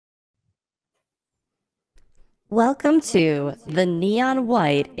Welcome to the Neon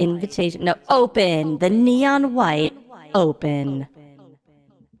White Invitation. No, Open. The Neon White Open.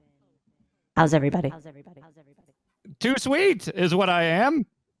 How's everybody? Too sweet is what I am.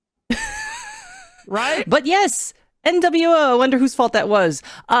 Right? But yes, NWO, I wonder whose fault that was.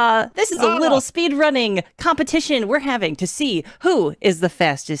 This is a little speedrunning competition we're having to see who is the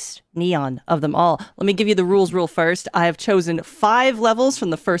fastest neon of them all. Let me give you the rules real first. I have chosen 5 levels from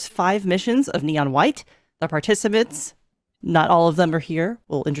the first 5 missions of Neon White. The participants, not all of them are here.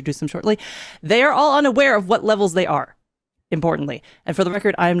 We'll introduce them shortly. They are all unaware of what levels they are, importantly. And for the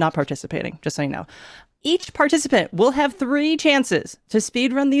record, I am not participating, just so you know. Each participant will have 3 chances to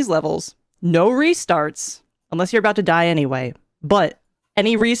speedrun these levels. No restarts, unless you're about to die anyway. But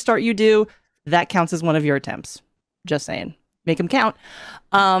any restart you do, that counts as one of your attempts. Just saying. Make them count.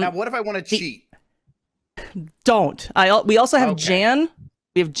 Now, what if I want to cheat? Don't. We also have Jan.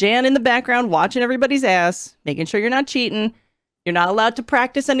 We have Jan in the background watching everybody's ass, making sure you're not cheating. You're not allowed to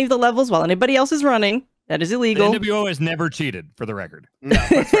practice any of the levels while anybody else is running. That is illegal. The NWO has never cheated, for the record. No,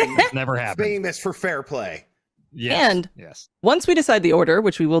 that's right. It's never happened. Famous for fair play. Yes. And yes. Once we decide the order,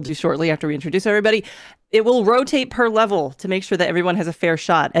 which we will do shortly after we introduce everybody, it will rotate per level to make sure that everyone has a fair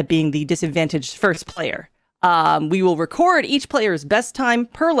shot at being the disadvantaged first player. We will record each player's best time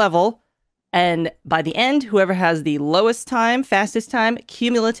per level. And by the end, whoever has the lowest time, fastest time,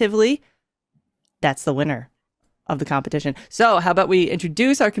 cumulatively, that's the winner of the competition. So how about we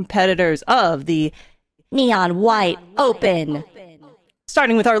introduce our competitors of the Neon White Open.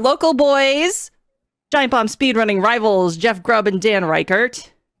 Starting with our local boys, Giant Bomb speedrunning rivals, Jeff Grubb and Dan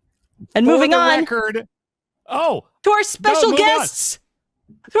Reichert. And moving on record, to our special guests.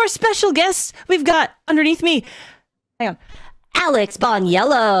 To our special guests, we've got underneath me, hang on, Alex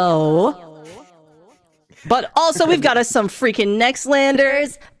Boniello. but also we've got us some freaking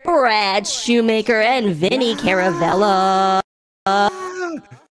Nextlanders, Brad Shoemaker and Vinny Caravella.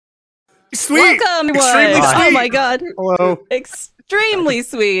 Sweet. Welcome, everyone. Extremely Oh sweet. my god. Hello. Extremely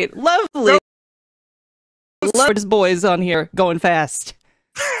sweet. Lovely. Lord boys on here going fast.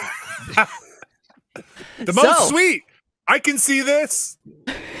 The most sweet. I can see this.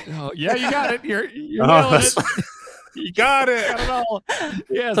 Oh, yeah, you got it. You're nailing it. You got it. Got it all.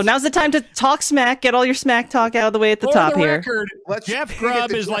 Yes. So now's the time to talk smack, get all your smack talk out of the way at the top here. Record, Jeff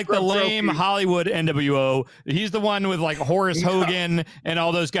Grubb is like the lame Hollywood NWO. He's the one with like Horace Hogan and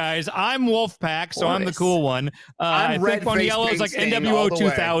all those guys. I'm Wolfpack, so I'm the cool one. I think Boniello's like NWO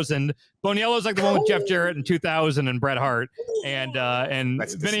 2000. Boniello's like the one with Jeff Jarrett in 2000 and Bret Hart. And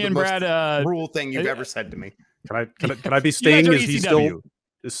Vinny and Brad. Rule thing you've ever said to me. Can I be Sting? Is he still?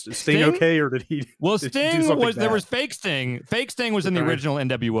 Is Sting okay, or did he? Well, did Sting he do was bad? there was fake Sting. Fake Sting was in the original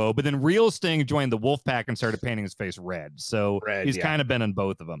NWO, but then real Sting joined the Wolfpack and started painting his face red. So he's kind of been in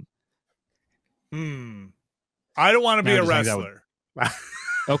both of them. I don't want to be a wrestler.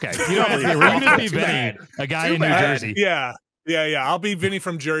 Okay, you don't have to be. You can just be Vinny, a guy in New Jersey. Yeah. I'll be Vinny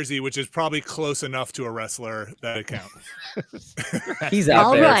from Jersey, which is probably close enough to a wrestler that it counts. He's out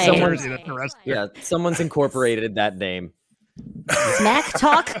All there. right. Someone's incorporated that name. Smack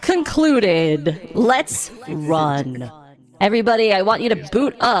talk concluded. Let's run. Everybody, I want you to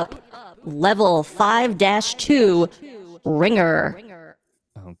boot up level 5-2 Ringer.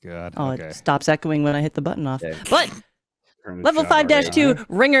 Oh, God. Oh, okay. it stops echoing when I hit the button off. Okay. But level 5-2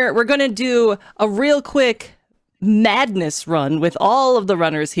 Ringer, we're going to do a real quick madness run with all of the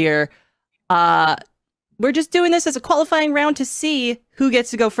runners here. We're just doing this as a qualifying round to see who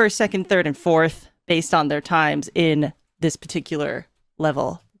gets to go first, second, third, and fourth based on their times in this particular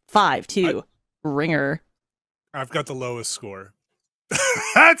level. 5-2 Ringer. I've got the lowest score.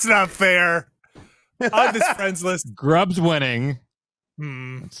 That's not fair. On this friends list, Grubb's winning.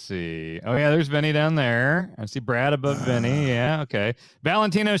 Let's see. Oh, yeah, there's Vinny down there. I see Brad above Vinny. Yeah, okay.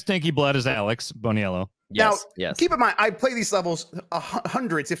 Valentino Stinky Blood is Alex Boniello. Yes, now, keep in mind, I play these levels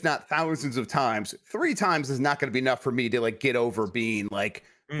hundreds, if not thousands of times. 3 times is not going to be enough for me to like get over being like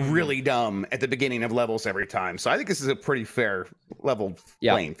really dumb at the beginning of levels every time. So I think this is a pretty fair level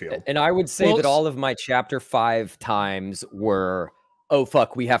playing field. And I would say that all of my chapter 5 times were, oh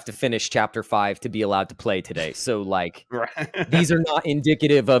fuck, we have to finish chapter 5 to be allowed to play today. So like these are not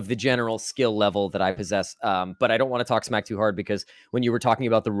indicative of the general skill level that I possess. But I don't want to talk smack too hard because when you were talking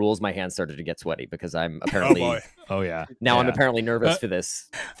about the rules, my hands started to get sweaty because I'm apparently I'm apparently nervous for this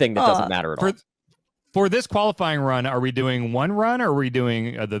thing that doesn't matter at all. For this qualifying run, are we doing 1 run or are we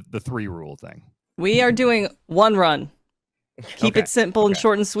doing the 3 rule thing? We are doing 1 run. Keep it simple and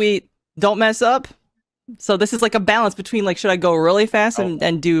short and sweet. Don't mess up. So this is like a balance between like, should I go really fast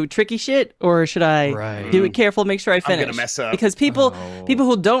and do tricky shit, or should I do it careful, make sure I finish? I'm gonna mess up. Because people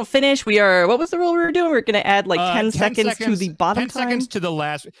who don't finish, what was the rule we were doing? We're gonna add like 10 seconds to the bottom 10 time? seconds to the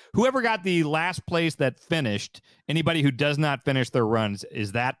last. Whoever got the last place that finished, anybody who does not finish their runs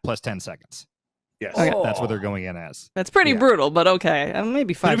is that plus 10 seconds. Yes. Okay. That's what they're going in as. That's pretty brutal, but okay.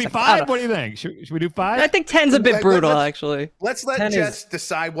 Maybe 5 Should it be seconds. 5? What do you think? Should we do 5? I think 10's a bit brutal, actually. Let's let Jess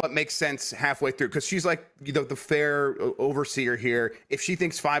decide what makes sense halfway through, because she's like the fair overseer here. If she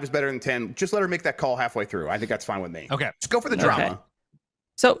thinks 5 is better than 10, just let her make that call halfway through. I think that's fine with me. Okay. Just go for the drama.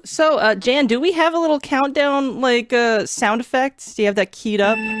 So, Jan, do we have a little countdown, like, sound effects? Do you have that keyed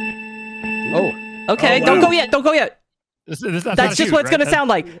up? Oh. Okay, don't go yet. Don't go yet. That's just what it's going to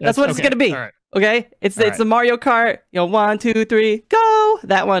sound like. That's what it's going to be. All right. Okay? It's the Mario Kart, 1, 2, 3, go!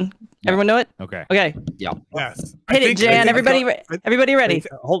 That one. Everyone know it? Okay. Okay. Yeah. Yes. Hit it, Jan. Everybody ready?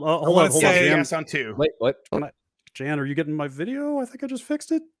 Hold on, Say Jan. yes on 2. Wait, what? Jan, are you getting my video? I think I just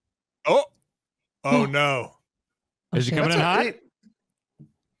fixed it. Oh No. Is he coming in hot?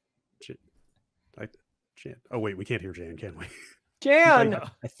 Jan. Oh wait, we can't hear Jan, can we? Jan!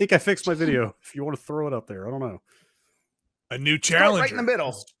 I think I fixed my video. If you want to throw it up there, I don't know. A new Right in the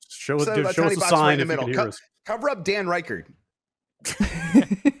middle. Show us Tiny a box sign right in if the you can middle. hear us. Cover up Dan Reichert.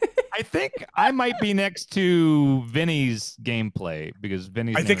 I think I might be next to Vinny's gameplay because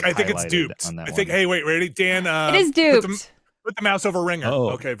Vinny's. I think it's duped. On that I think. one. Hey, wait, ready, Dan? It is duped. Put the mouse over Ringer.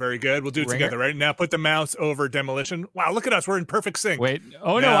 Oh. Okay, very good. We'll do it Ringer? together, right? Now put the mouse over Demolition. Wow, look at us. We're in perfect sync. Wait.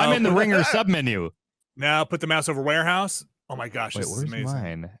 Oh no, No. I'm in the Ringer submenu. Now put the mouse over Warehouse. Oh my gosh, Wait, this is where's amazing.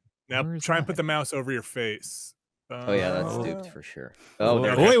 mine? Now Where's try and put mine? the mouse over your face. Oh yeah, that's duped for sure. Oh, Oh,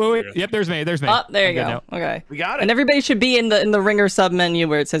 there wait. Yep, there's me. There's me. Oh, there you I'm go. good Okay. We got it. And everybody should be in the Ringer submenu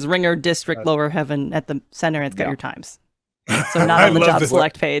where it says Ringer District Lower Heaven at the center, and it's got your times. So not I on the love job this.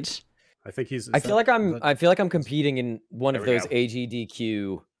 select page. I think he's. I feel like I'm competing in one of There we those go.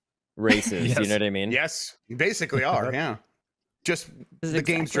 AGDQ races. Yes. You know what I mean? Yes, you basically are. Yeah. Just This is the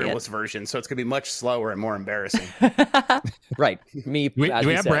game's exactly it. journalist version, so it's gonna be much slower and more embarrassing. Right. Me. Do we as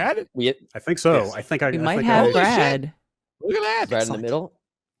have said. Brad? I think so. Yes. I think I. We I might think have I, Brad. Look at that. Brad in the middle.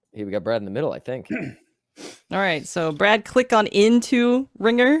 Here we got Brad in the middle. I think. All right, so Brad, click on into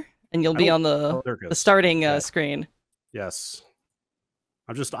Ringer, and you'll be on there it the goes. starting screen. Yes.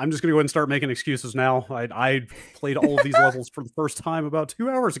 I'm just gonna go ahead and start making excuses now. I played all of these levels for the first time about 2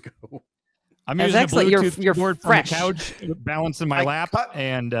 hours ago. I'm That's using a excellent. You're- Bluetooth you're keyboard fresh. from the couch, balanced in my I lap, cut-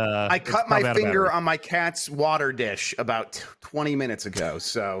 and I it's cut my probably out of finger battery. on my cat's water dish about 20 minutes ago,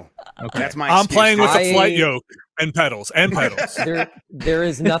 so Okay. that's my. I'm excuse playing for with it. a flight yoke and pedals and pedals. There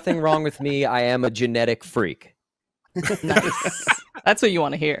is nothing wrong with me. I am a genetic freak. Nice. That's what you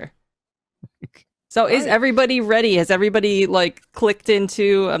want to hear. So is everybody ready? Has everybody like clicked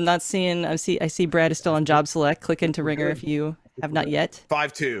into? I'm not seeing. I see Brad is still on job select. Click into Ringer if you have not yet.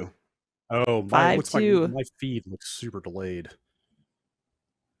 5-2. Oh, my, 5-2. my feed looks super delayed.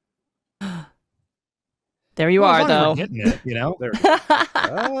 There you Well, are, as long as though. we're getting it, you know. There.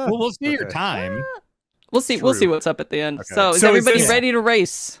 Well, we'll see your Okay. time. We'll see. We'll True. see what's up at the end. Okay. So is So is everybody this- ready to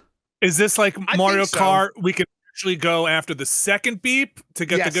race? Is this like think Mario so. Kart? We can actually go after the second beep to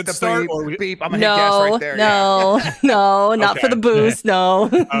get the good start, beep, or we... beep. I'm gonna hit gas No, right there. no, no, not for Okay. the boost. No.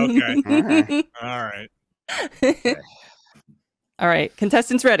 Okay. All right. All right,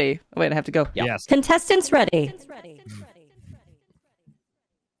 contestants ready. Oh, wait, I have to go. Yes. Contestants ready.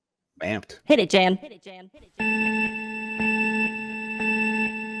 Amped. Hit it, Jan.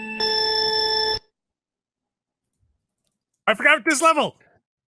 I forgot this level.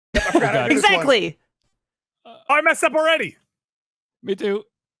 I forgot how to do this one. Exactly. Oh, I messed up already. Me too.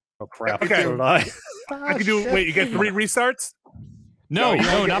 Oh crap! Okay. So did I. I can do. Wait, you get 3 restarts. No, you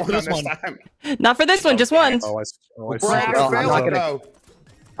no, only get not for this one. time. Not for this one, just one. Oh, I We're see. all Well, gonna I'm fail not it, gonna- though.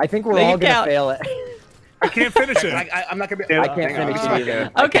 I think we're Make all it gonna count. fail it. I can't finish it. I'm not gonna be. I can't hang on. finish it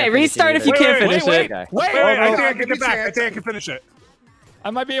either. Okay, restart if you can't finish wait. it. Okay. Wait, Wait, I no, think I give can me get back. I chance. think I can finish it. I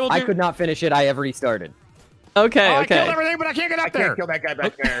might be able to. I could not finish it. I have restarted. Okay, Oh, I killed okay. everything, but I can't get I up there. can't kill that guy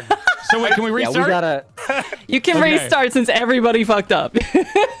back there. So wait, can we Yeah, restart? we gotta. You can Okay. restart since everybody fucked up.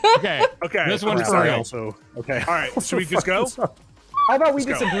 Okay. Okay. This one's all for right. real. Also, okay. All right. Should we just go? How about we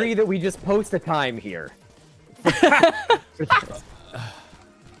Let's just go. agree that we just post a time here?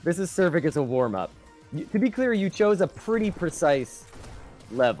 This is serving as a warm up. To be clear, you chose a pretty precise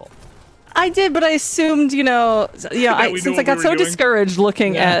level. I did, but I assumed, we knew since I what got we so were doing. discouraged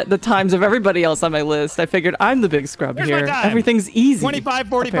looking at the times of everybody else on my list, I figured I'm the big scrub Here's my here. time. Everything's easy.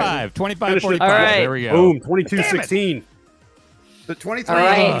 25:45. 25:45. All right. There we go. Boom. 22:16. The 23 All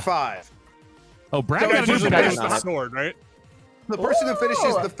right. 5. Oh, Brad So got it's to Usually do better finish better. not. the sword, right? the person who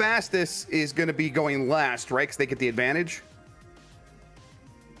finishes the fastest is going to be going last, right? Because they get the advantage.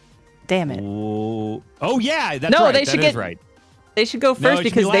 Damn it. Ooh. Oh yeah, that's No, right. they should That is get- right. They should go No, first it should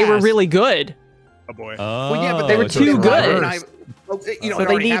because be they were last. really good. Oh boy. Oh, Well, yeah, but they were so too it's good. reversed. You know, So it they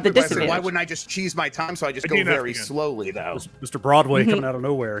already need the happened, but I said, disadvantage. why wouldn't I just cheese my time? So I just I go do that very again. slowly, though. Mr. Broadway coming out of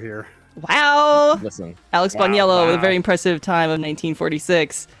nowhere here. Wow. Listen, Alex Wow, Boniello with a wow. very impressive time of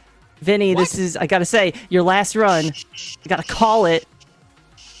 1946. Vinny, this is, I gotta say, your last run. You gotta call it.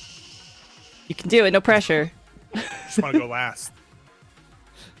 You can do it, no pressure. Just want to go last.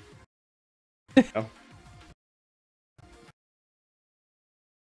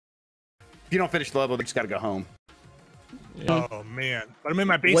 If you don't finish the level, you just got to go home. Oh man, but I'm in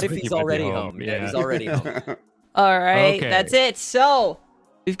my what basement. if he's might be already home, home? yeah. He's already home. All right, Okay. that's it. So,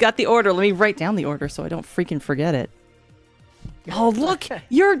 we've got the order. Let me write down the order so I don't freaking forget it. Oh, look,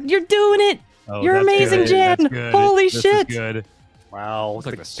 you're doing it. Oh, You're that's amazing, good. Jen. That's good. Holy This is shit. good. Wow. Looks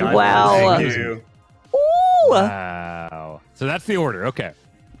like the guidelines. start. Wow. Thank you. Ooh. Wow. So that's the order. Okay.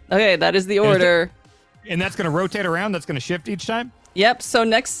 Okay, that is the is it- order. And that's going to rotate around. That's going to shift each time. Yep. So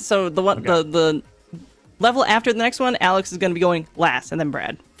the one, the level after the next one, Alex is going to be going last, and then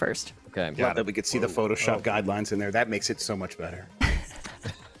Brad first. Okay. Glad that we could see the Photoshop guidelines in there. That makes it so much better.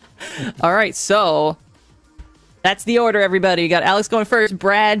 All right, so that's the order, everybody. You got Alex going first,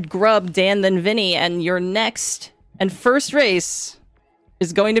 Brad, Grub, Dan, then Vinny, and your next and first race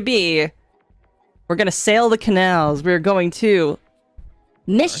is going to be, we're going to sail the canals. We're going to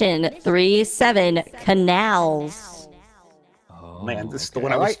Mission 37 Canals. Oh, Man, this is the okay.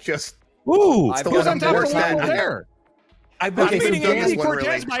 one I was Alright. just. Ooh, I've it got goes a on top of worse the level than- there. I've Okay, so done this Andy one really.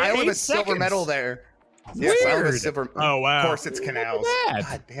 Cortez by I have a 8 silver seconds. medal there. Yes, I have a Weird. silver. Oh, wow. Of course, it's canals. that.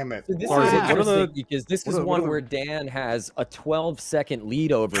 God damn it. So this Sorry, is what are interesting the- because this what is are- what one are the- where Dan has a 12-second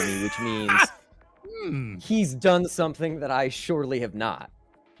lead over me, which means Hmm. he's done something that I surely have not.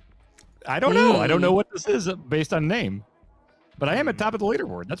 I don't know. I don't know what this is based on name, but I am at top of the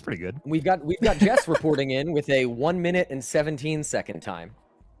leaderboard. That's pretty good. We've got Jess reporting in with a 1 minute and 17-second time.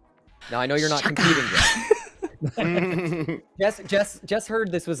 Now I know you're not competing, Jess. Jess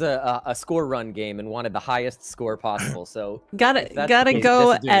heard this was a score run game and wanted the highest score possible. So gotta if that's gotta the case,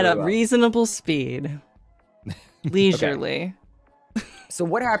 go Jess is doing at really a well. reasonable speed, leisurely. So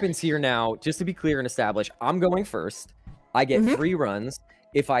what happens here now? Just to be clear and establish, I'm going first. I get 3 runs.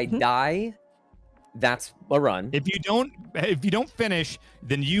 If I die, that's a run. If you don't finish,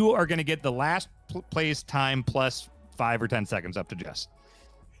 then you are going to get the last place time plus 5 or 10 seconds up to Jess.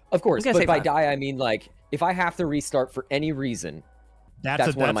 Of course, gonna but say if I 5. die, I mean like if I have to restart for any reason,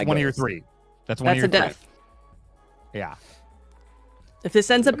 That's one of my one of your goals. 3. That's one That's of a your 3. death. Yeah. If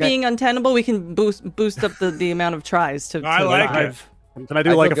this ends up Okay. being untenable, we can boost up the amount of tries to. I to like five. it. Can I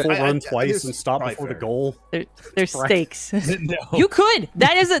do I like a feel full good. run this twice is and stop probably before the fair. goal? There's Right. stakes. No. You could.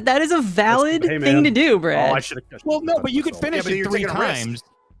 That is a valid Hey, thing man. to do, Oh, Brad. I should have. Well, no, but you could finish but it you're 3 taking a risk. times.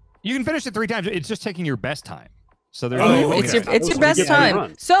 You can finish it 3 times. It's just taking your best time. So there's Oh, no It's okay. your it's your So we best get 3 time.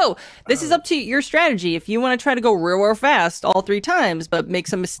 runs. So this is up to your strategy. If you want to try to go real fast all 3 times, but make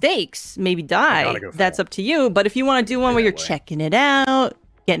some mistakes, maybe die, gotta go that's fast. up to you. But if you want to do one where you're that way. checking it out,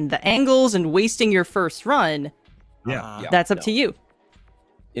 getting the angles, and wasting your first run, Yeah. that's up to you.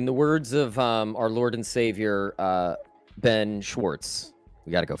 in the words of our Lord and Savior Ben Schwartz,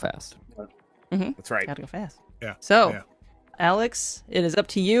 we got to go fast. That's right. Gotta go fast. Yeah. So, yeah. Alex, it is up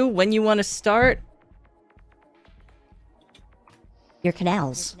to you when you want to start. Your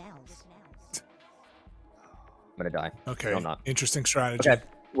canals. I'm gonna die. Okay. No, I'm not. Interesting strategy. Okay,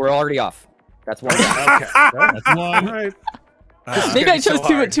 we're already off. That's one. Okay. That's All one. right. Maybe gonna I be so chose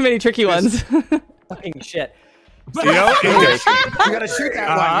too hard. many tricky ones. Fucking shit. You know, You gotta shoot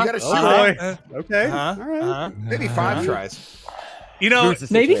that one. You gotta shoot Oh, it. boy. Okay. Uh-huh, All right. uh-huh. Maybe 5 tries. You know, Here's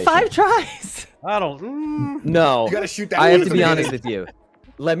the Maybe situation. 5 tries. I don't. No, You gotta shoot that I one have at to the be beginning. honest with you.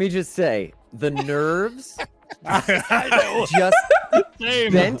 Let me just say, the nerves I know. just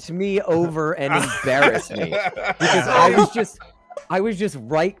Same. bent me over and embarrassed me because I was just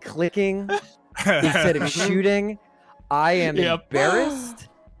right clicking instead of shooting. I am Yep. embarrassed.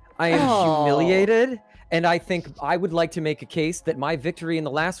 I am Oh. humiliated, and I think I would like to make a case that my victory in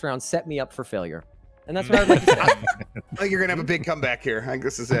the last round set me up for failure, and that's what I'd like to say. I think you're gonna have a big comeback here. I think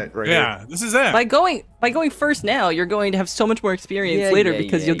this is it right yeah, this is it. By going first now, you're going to have so much more experience later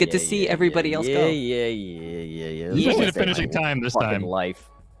because you'll get to see everybody else go. Yeah. You just need a finishing time this Fucking time. life.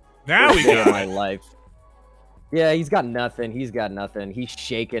 Now we Yeah, got my it. life. Yeah, he's got nothing. He's got nothing. He's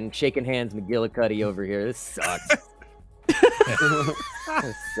shaking hands McGillicuddy over here. This sucks.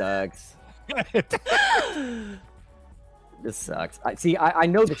 This sucks. This sucks. I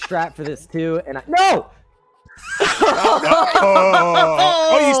know the strat for this too, and no!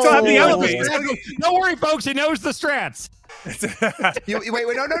 Oh, you still have the elevate. Don't worry, folks. He knows the strats. Wait,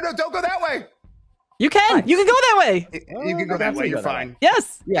 no, don't go that way. You can go that way. You can go that way. You're fine.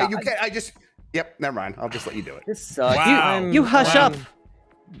 Yes. Yeah, you can. Yep. Never mind. I'll just let you do it. This sucks. Wow. You hush up.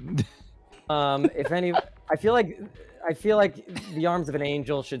 If any, I feel like the Arms of an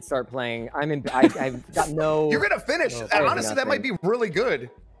Angel should start playing. I've got no. You're gonna finish. Honestly, that might be really good.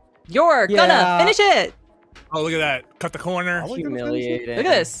 You're gonna finish it. Oh, look at that. Cut the corner. Humiliating. Look at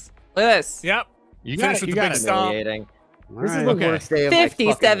this. Look at this. Yep. You Finish got it. with You the got big it. stomp. Humiliating. All This is right. the Okay. worst day of my fucking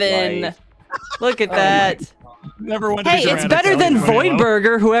 57. life. Look at that. Never want to Hey, be it's dramatic, better than Boniello.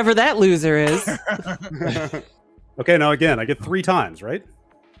 Voidburger, whoever that loser is. Okay, now again, I get 3 times, right?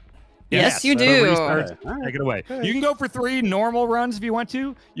 Yes, you so do. restart. All right. Take it away. Okay. You can go for 3 normal runs if you want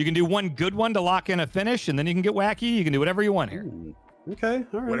to. You can do 1 good one to lock in a finish, and then you can get wacky. You can do whatever you want here. Okay,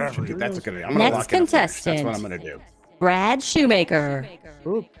 all right. Whatever. Here That's goes. gonna. I'm gonna Next lock in a finish. That's contestant. what I'm gonna do. Brad Shoemaker.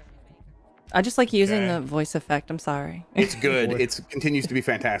 I just like using Okay. the voice effect. I'm sorry. It's good. It continues to be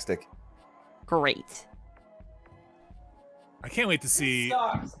fantastic. Great. I can't wait to see.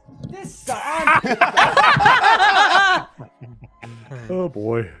 This sucks. Oh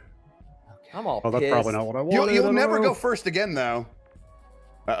boy. I'm all Oh, that's pissed. probably not what I wanted. You'll I never don't go know. first again, though.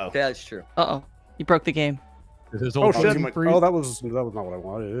 Uh-oh. Yeah, that's true. Uh-oh. You broke the game. This is Oh old shit! Team much- Freeze. Oh, that was not what I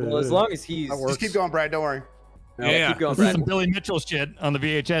wanted. Well, as long as he's That works. Just keep going, Brad. Don't worry. Yeah. keep going, This is Brad. some Billy Mitchell shit on the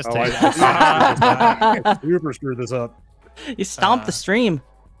VHS Oh, tape. I super screwed this up. You stomped the stream.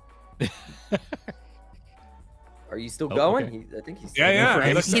 Are you still Oh, going? okay. I think he's. Yeah, yeah.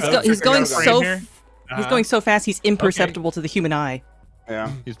 He's Looks- He's, looks he's like going a frame so here. he's going so fast he's imperceptible to the human eye. Yeah.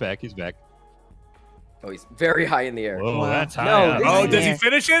 He's back. He's back. Oh, he's very high in the air. Whoa, Wow. that's high. No, up. this Oh, is- does he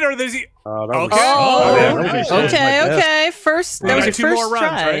finish it or does he? That was, Okay. Oh, yeah, that was my okay, best. okay. First, that We was got your 2 more first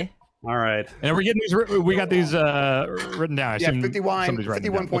runs, try. right? All right. And we got these written down. I Yeah, assume 51, somebody's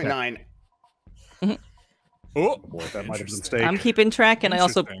writing them down. 51.9. Oh, Boy, that might have been a mistake. I'm keeping track, and I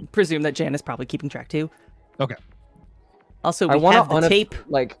also Interesting. presume that Jan is probably keeping track too. Okay. Also, I we want have the to tape.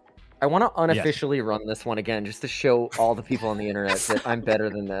 I want to unofficially run this one again, just to show all the people on the internet that I'm better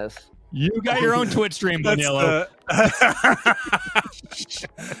than this. You got your own Twitch stream, that's Boniello.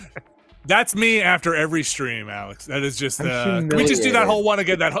 That's me after every stream, Alex. That is just. I'm Can we just do that humiliated. whole one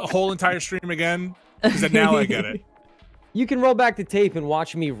again? That whole entire stream again? Because now I get it. You can roll back the tape and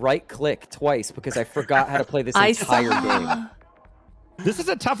watch me right-click twice because I forgot how to play this I entire saw. game. This is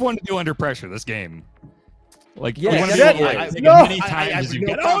a tough one to do under pressure, this game. Like, Yeah, you want to yeah, be able to yeah. like, take No! as many I times have as you no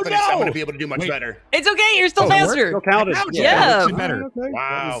get. Oh, confidence I'm no! gonna be able to do much Wait. better. It's okay. You're still Oh, faster. still counted. Ouch, Yeah. actually better. Okay.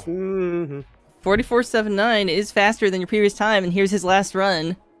 Wow. Mhm. 44.79 is faster than your previous time, and here's his last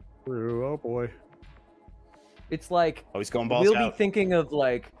run. Oh boy. It's like Oh, he's going balls we'll out. be thinking of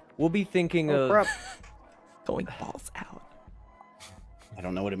Oh crap. Going balls out. I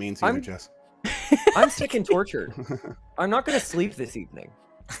don't know what it means either, I'm- Jess. I'm sick and tortured. I'm not gonna sleep this evening.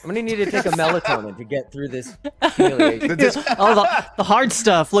 I'm gonna need to take a melatonin to get through this humiliation. Oh, the hard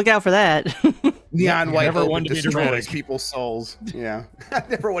stuff. Look out for that. Neon white never open wanted to be destroys dramatic. people's souls. Yeah. I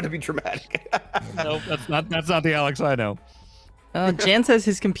never want to be dramatic. Nope, that's not the Alex I know. Jan says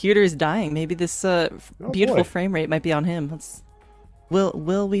his computer is dying. Maybe this beautiful boy. frame rate might be on him.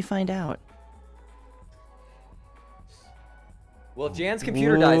 Will we find out? Well, if Jan's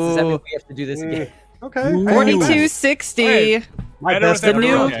computer dies, does that mean we have to do this again? Okay. 42.60. Hey, My better best with ever the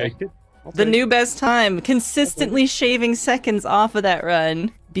run. new- Take it. I'll The take new best time. Consistently shaving seconds off of that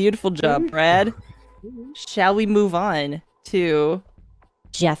run. Beautiful job, Brad. Shall we move on to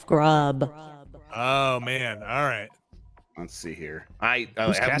Jeff Grubb. Oh man! All right. Let's see here. I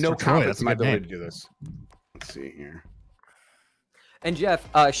Who's have no Castor Troy? confidence That's in a my good ability name. to do this. Let's see here. And Jeff,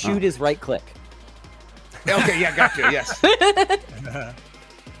 shoot is right click. Okay, yeah, gotcha. Yes.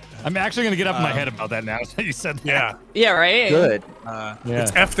 I'm actually going to get up in my head about that now. So you said that. Yeah. yeah, right. Good. Yeah.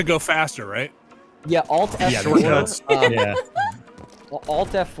 It's F to go faster, right? Yeah, Alt F4. Yeah, shortcuts. Yeah. Alt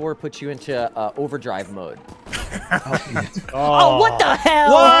F4 puts you into overdrive mode. Oh, what the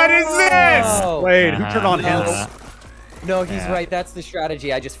hell? What is this? Oh. Wait, who turned on Uh-huh. hints? No, he's Yeah. right. That's the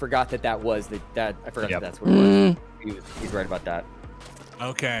strategy. I just forgot that was that. I forgot Yep. that's what it was. He's right about that.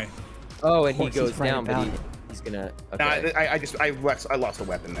 Okay. Oh, and he course he's goes right down, but about he's gonna. No, Okay. I lost a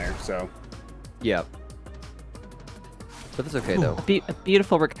weapon there, so Yeah. But that's okay though. A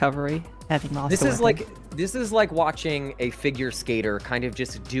beautiful recovery. Having lost. This a is weapon. like watching a figure skater kind of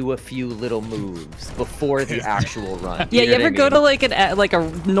just do a few little moves before the actual run. Yeah, you know what ever I go mean? to like a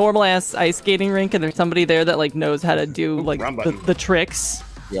normal ass ice skating rink and there's somebody there that like knows how to do like Run button. the tricks,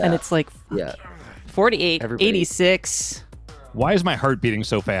 Yeah. and it's like Yeah. 48, Everybody. 86. Why is my heart beating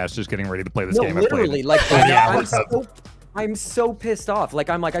so fast just getting ready to play this No, game? I've played literally, it. like Yeah, I'm so pissed off. Like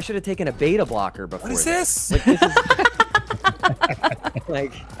I'm like I should have taken a beta blocker before. What is this? Like, this is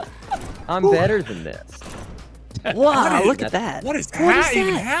like I'm better than this. Wow, look at that. What is that?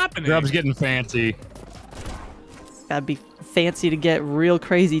 even happening? Grub's getting fancy. Gotta be fancy to get real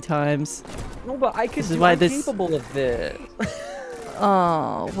crazy times. No, but I could. This is why I'm this- capable of this.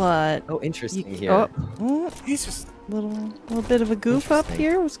 Oh, what? Oh, interesting here. Oh, He's just. little bit of a goof up Interesting.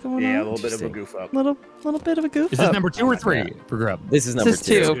 here. What's going Yeah, a on? little bit of a goof up. Little bit of a goof Is up. this number 2 or 3 for Grub? This is number This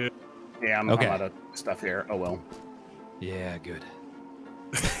is 2. Yeah, I'm Okay. out of stuff here. Oh well. Yeah, good.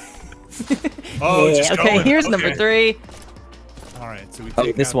 Oh, Yeah, just okay, going. here's Okay. number 3. All right, so we Oh,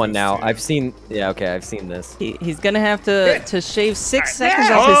 take this out one those now. two. I've seen. Yeah, okay, I've seen this. He's gonna have to shave 6 seconds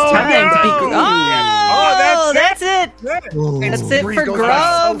Yeah. off his Oh, time to be. no. Oh, that's it. It's That's it three for goes by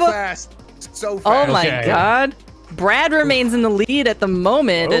Grub. So fast. So fast. Oh my Okay. God. Brad remains in the lead at the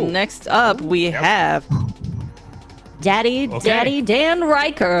moment, Oh. and next up we have Daddy Dan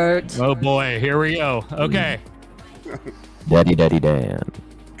Reichert. Oh boy, here we go. Okay. Daddy Dan.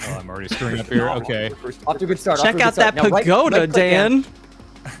 Oh, I'm already screwing up here. Okay. Off to a good start. check out that pagoda, Dan.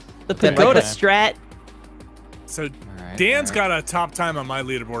 The Dan, right pagoda click. strat. So right, Dan's all got a top time on my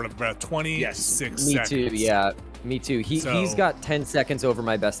leaderboard of about 26 Me seconds. too. Yeah, me too. He's So- got 10 seconds over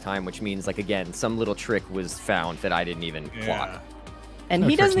my best time, which means like again, some little trick was found that I didn't even clock. And No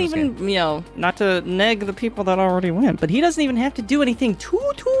he tricks doesn't in this even, not to neg the people that already went, but he doesn't even have to do anything too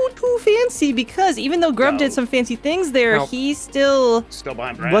fancy because even though Grub No. did some fancy things there, No. he still Still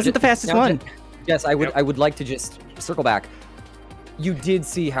behind Brad. wasn't the fastest Now, one. Yes, I would. Yep. I would like to just circle back. You did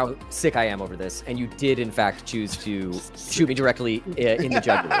see how sick I am over this, and you did in fact choose to shoot me directly in the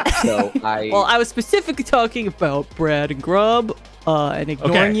jugular. So Well, I was specifically talking about Brad and Grub and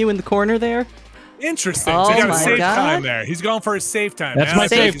ignoring Okay. you in the corner there. Interesting. Oh so he got a my safe God. time there. He's going for his safe time. That's Now my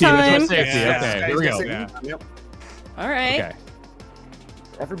it's Safe safety. That's my time. safety. Yeah. Okay, here we go. Yeah. Yep. All right. Okay.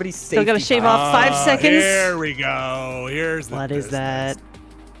 everybody's Still got to safety shave time. off 5 seconds. Here we go. Here's the What is that?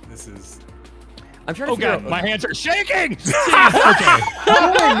 This is. I'm trying to Oh figure god, out. my hands are shaking. Jeez, okay.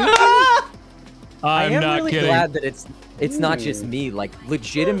 I I'm am not really kidding. glad that it's not just me, like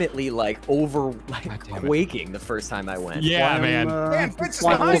legitimately, like over like God damn it. quaking the first time I went. Yeah, man. Man, Fritz is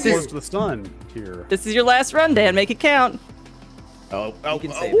Flying a behind little you. close to the stun here. This is your last run, Dan. Make it count. Oh, You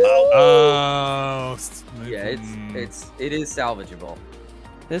can save Oh. Yeah, it is salvageable.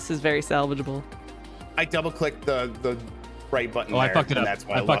 This is very salvageable. I double clicked the right button. Oh, I there, fucked it and up. That's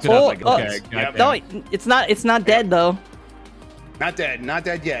why I I fucked lost it up. my Like, goal. okay. Yep. goddamn. No, it's not dead though. Not dead. Not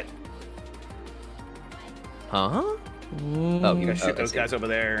dead yet. Huh? Mm. Oh, You you gotta shoot okay, those so- guys over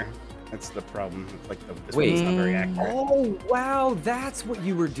there. That's the problem. Like this Wait. one's not very accurate. Oh wow, that's what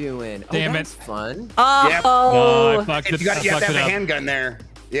you were doing. Damn it. That's fun. Oh, Yep. No, I fucked And it. you, I you have fucked to it have a up. handgun there.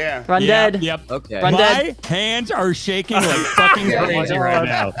 Yeah. run Yep, dead. Yep. Okay. Run My dead. hands are shaking like fucking Yeah. crazy Oh my right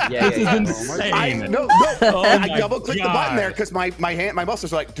God. now. Yeah, This yeah, is yeah. insane. No. Oh I my double clicked the button there God. because my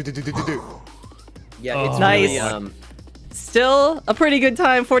muscles are like do. Yeah, it's Nice. really, Still a pretty good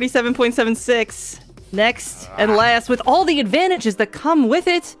time, 47.76. Next and last, with all the advantages that come with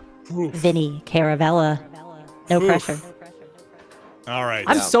it, Vinny Caravella. No Oof. pressure. All right.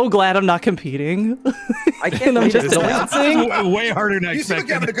 I'm Yeah. so glad I'm not competing. I can't And I'm believe just this. announcing. Way harder than I You seem like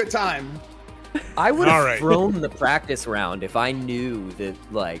you're having expected. a good time. I would All have right. thrown the practice round if I knew that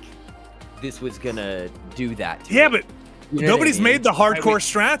like this was gonna do that. To Yeah, me. but You know what I nobody's mean? made the hardcore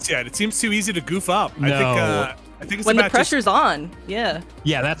strats yet. It seems too easy to goof up. No. I think it's When the about just- pressure's on, yeah.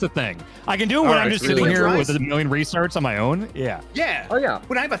 Yeah, that's the thing. I can do it when All I'm right, just really sitting here nice. with a million restarts on my own. Yeah. Yeah. Oh yeah.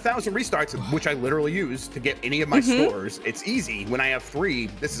 When I have 1,000 restarts, which I literally use to get any of my scores, it's easy. When I have 3,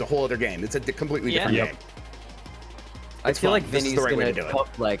 this is a whole other game. It's a completely different Yep. game. I It's feel fun. like This is Vinny's the right way gonna to do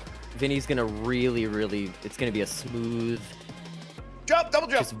it. like Vinny's gonna really. It's gonna be a smooth, Jump, double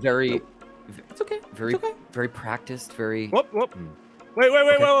jump. just very, It's okay. very, It's okay. very practiced. Very. Whoop, whoop. Wait, whoa.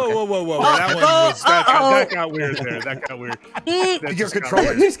 That one was, that got weird there. That got weird. That Did your just got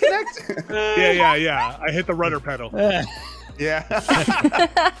controller weird. disconnect? Yeah. I hit the rudder pedal. Yeah.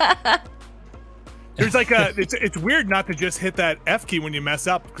 There's like it's weird not to just hit that F key when you mess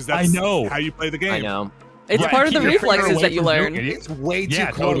up because that's I know. how you play the game. I know. It's Right, part of the keep your finger reflexes away that you from learn. doing it. It's way too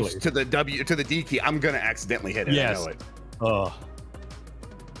Yeah, close totally. to the D key. I'm gonna accidentally hit it. Yes. I know it. Oh.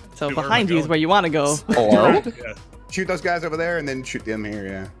 So Dude, where am behind I you is going? where you want to go. Oh. Yeah. Shoot those guys over there and then shoot them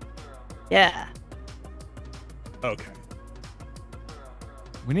here. Yeah. Yeah. Okay.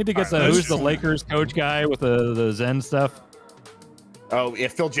 We need to get All right, let's who's the just- Lakers coach guy with the Zen stuff. Oh, yeah,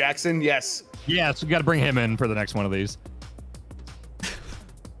 Phil Jackson. Yes. Yeah, so we got to bring him in for the next one of these.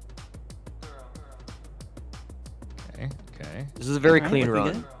 Okay. is a very All right, clean looking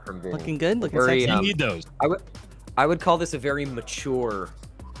run good. from Vinny. Looking good. Looking Very, sexy. You need those. I would call this a very mature,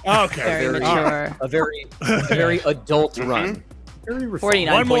 Okay. Very mature. a very adult run. Very refined.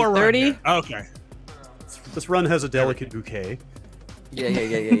 49.30. One more run. Then. Okay. This run has a delicate bouquet. Yeah.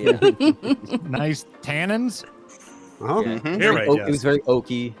 Nice tannins. Uh-huh. Yeah. Here we It was very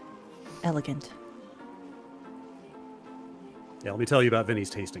oaky. Elegant. Yeah, let me tell you about Vinny's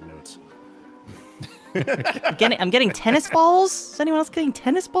tasting notes. I'm getting tennis balls. Is anyone else getting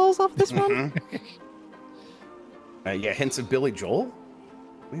tennis balls off this one? Yeah, hints of Billy Joel.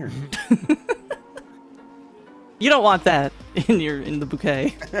 Weird. You don't want that in the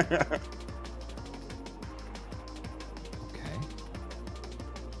bouquet. Okay.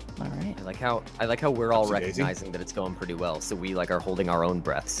 All right. I like how we're all Oopsie daisy. recognizing that it's going pretty well, so we like are holding our own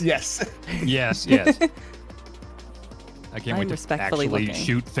breaths. Yes. Yes. I can't I'm wait to respectfully actually looking.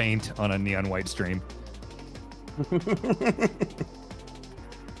 shoot faint on a neon white stream.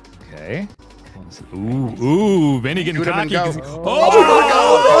 Okay. Ooh, Vinny getting Shoot him and cocky.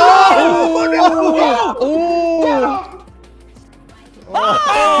 go.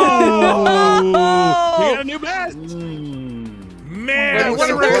 We got a new best. Man, what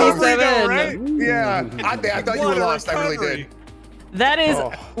a 37. recovery, though, right? Yeah, I thought you What were a lost. I really recovery. did. That is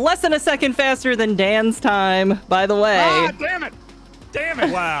less than a second faster than Dan's time, by the way. Ah, damn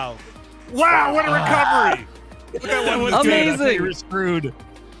it. Wow. Wow, what a recovery. That was Amazing. good. I think you were screwed.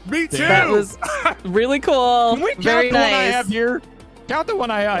 Me too. That was really cool. Can we count Very the one I nice. have here? Count the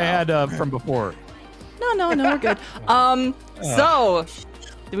one I had from before. No, we're good. So,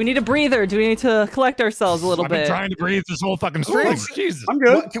 do we need a breather? Do we need to collect ourselves a little I've been bit? trying to breathe this whole fucking stream. Oh, Jesus. I'm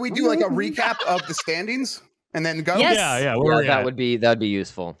good. Can we do like a recap of the standings and then go? Yes. Yeah. Where are we That at? would be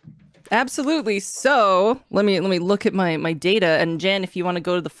useful. Absolutely. So let me look at my data. And Jen, if you want to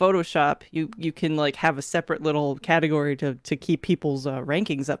go to the Photoshop, you can like have a separate little category to keep people's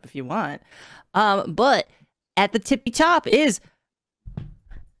rankings up if you want. But at the tippy top is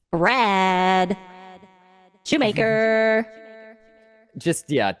Brad Shoemaker. Just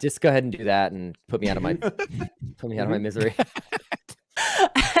go ahead and do that and put me out of my misery.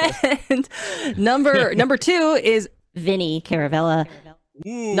 And number 2 is Vinny Caravella.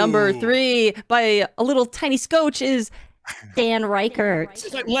 Number 3 by a little tiny scotch is Dan Reichert.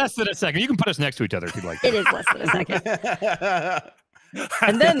 It's like less than a second. You can put us next to each other if you'd like. It is less than a second.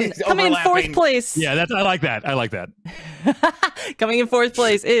 And then It's coming in fourth overlapping. place. Yeah, I like that. I like that. Coming in fourth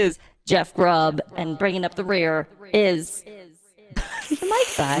place is Jeff Grubb, and bringing up the rear is my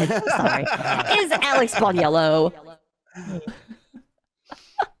side. I'm sorry. Is Alex Boniello.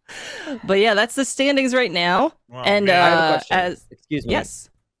 But yeah, that's the standings right now. Wow, And man. I have a question. as Excuse me. yes,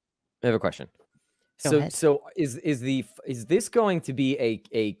 I have a question. Go ahead. So is this going to be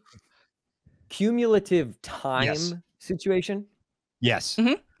a cumulative time Yes. situation? Yes.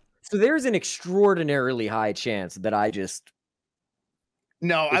 So there's an extraordinarily high chance that I just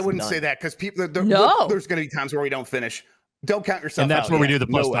No, I It's wouldn't done. say that because people. No. There's going to be times where we don't finish. Don't count yourself And that's out where we yet. do the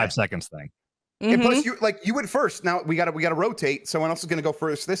plus No way. 5 seconds thing. And Mhm. plus, you went first. Now we gotta rotate. Someone else is gonna go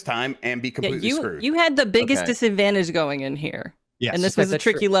first this time and be Yeah, completely screwed. you had the biggest Okay. disadvantage going in here. Yes. And this Okay, was a that's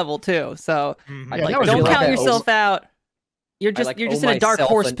true. tricky level too. So Mhm. I Yeah, like that was I don't feel really count I yourself out. You're just like you're owe just in a dark myself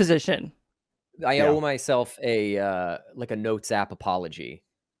horse an- position. I Yeah. owe myself a like a notes app apology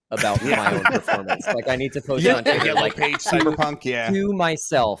about my own performance. Like I need to post on Twitter, Yellow like page cyberpunk. Yeah. to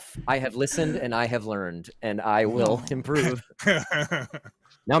myself. I have listened and I have learned, and I will improve.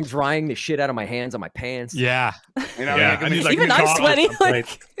 Now I'm drying the shit out of my hands on my pants. Yeah. You know, Yeah, yeah, I need, like, Even new I'm coffee. sweaty.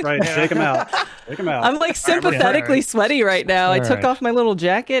 Right, right. Shake them out. Shake them out. I'm like sympathetically sweaty right now. I took Alright. off my little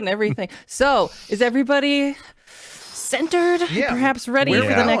jacket and everything. So, is everybody centered? Yeah. Perhaps ready Where for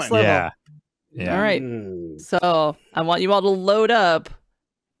we the going? next level? Yeah. Yeah. All right. Mm. So, I want you all to load up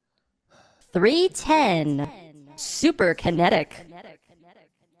 310. Super kinetic.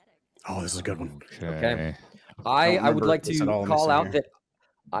 Oh, this is a good one. Okay. I I would remember like this to at all in call this out here.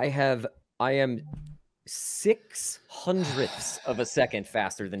 that I am 600ths of a second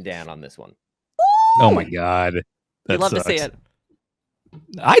faster than Dan on this one. Oh my God. we That love to see sucks. it.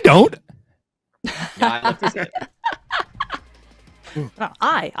 I don't. Yeah, I love to see it. No,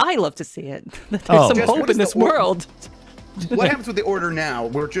 I love to see it. That There's Oh. some Jess, what hope is in this the or- world. What happens with the order now?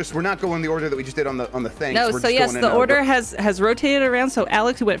 We're not going the order that we just did on the thing. No, we're so just yes, going in the order. order has rotated around. So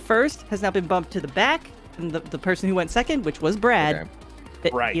Alex, who went first, has now been bumped to the back, and the person who went second, which was Brad, Okay.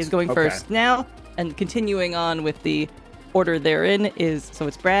 Right, he is going okay. first now. And continuing on with the order therein is, so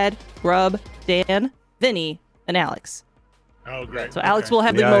it's Brad, Grubb, Dan, Vinny, and Alex. Oh, great. So Alex Okay. will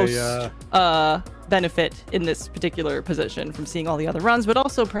have the Yeah, most benefit in this particular position from seeing all the other runs, but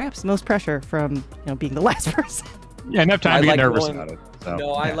also perhaps the most pressure from being the last person. Yeah, enough time I to get like nervous knowing- about it. So, No,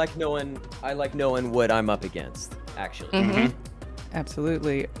 yeah. I like knowing what I'm up against. Actually,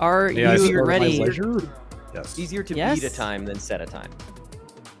 Absolutely. Are Yeah, I you start at my ready? leisure. Yes. easier to Yes. beat a time than set a time.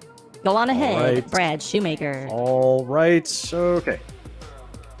 Go on ahead, Alright. Brad Shoemaker. All right. Okay.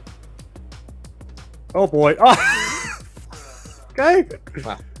 Oh boy. Oh. Okay.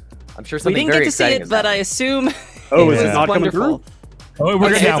 Wow, I'm sure We something didn't very get to see exciting it, is but I happening. assume Oh, it is it was not coming wonderful. through? Oh, we're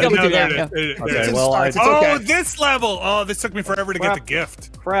Okay, gonna it's coming No, through. there Yeah. it is. Okay, It well, starts, it's Oh, okay. this level! Oh, this took me forever to get the Crap.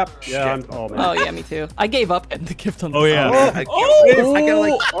 gift. Crap. Yeah. Oh man. Oh yeah, me too. I gave up getting the gift on. Oh yeah. I gotta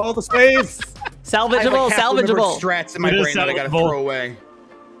like, Oh, the save. Salvageable, salvageable. strats in my It is brain that I gotta salvageable. throw away.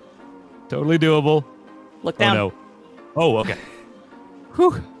 Totally doable. Look Oh down. no. Oh, okay.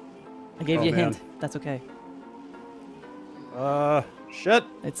 Whew. I gave Oh, you a man. hint. That's okay. Shit.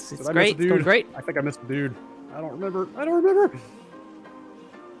 It's Did I miss a great. It's going dude? great. I think I missed a dude. I don't remember. I don't remember.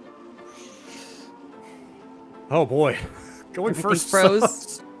 Oh boy. Going Everything first. froze.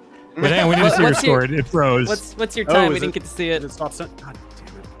 sucks. But hang on, we need to see your What's your- score. It froze. What's your Oh, time? We is didn't it- get to see Did it. it stop sent? God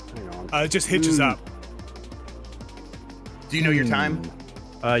damn it. Hang on. It just hitches up. Do you know your time?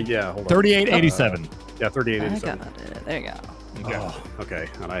 Yeah, hold on. 38.87. Yeah, I 38.87. got it. There you go. Okay. Oh, okay,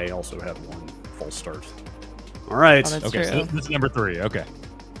 and I also had one false start. All right. Oh, that's Okay, so true. this is number 3. Okay.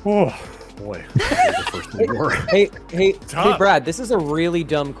 Oh, boy. The first one more. Hey, Tough. Brad, this is a really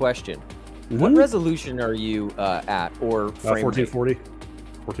dumb question. What Mhm. resolution are you at, or frame rate? 1440.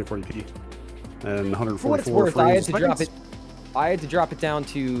 1440p. And For what it's 144 worth, I had frames to a drop second. it. I had to drop it down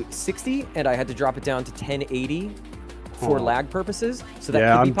to 60, and I had to drop it down to 1080 for Oh. lag purposes. So that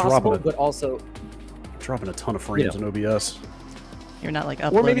Yeah, could be I'm dropping possible, it. but also, Dropping a ton of frames in OBS. You're not like or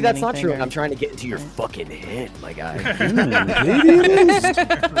uploading maybe that's not anything true. or- I'm trying to get into your fucking head, my guy. Maybe it is.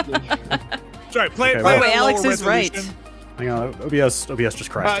 Sorry, play. Okay, play well- at a Alex lower is right. resolution. Hang on, OBS just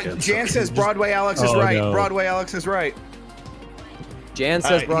crashed again. Jan so- says Broadway Alex is Oh, right. no. Broadway Alex is right. Jan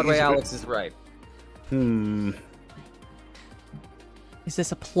says he's Broadway a- Alex is right. Is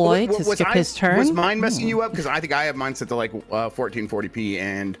this a ploy to skip his turn? Was mine messing you up? Because I think I have mine set to like 1440p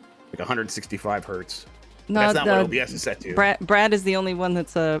and like 165 hertz. That's not what OBS is set to. Brad is the only one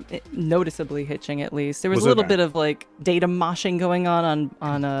that's noticeably hitching. At least there was Was a little it- bit of like data moshing going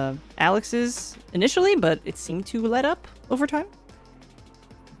on Alex's initially, but it seemed to let up over time.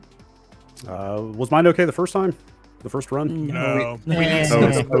 Was mine okay the first time? The first run? No. Oh, it's the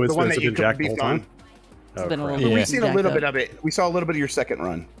one it's that been you jacked the couldn't whole beat time? It's Oh, been a crap. little Yeah. We've seen a jacked little up. bit of it. We saw a little bit of your second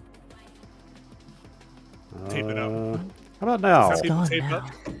run. Tape it up. How about now? Some people gone tape now. up.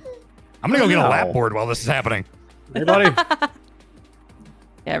 I'm gonna go get a Wow. lap board while this is happening. Anybody?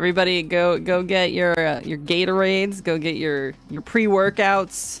 Yeah, everybody, go get your Gatorades. Go get your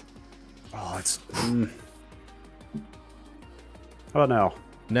pre-workouts. Oh, it's. How about now?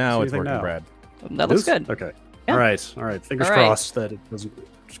 Now See it's anything working, now? Brad. That It looks is? good. Okay. Yeah. All right. Fingers All right. crossed that it doesn't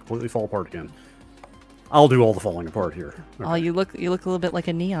just completely fall apart again. I'll do all the falling apart here. Okay. Oh, you look a little bit like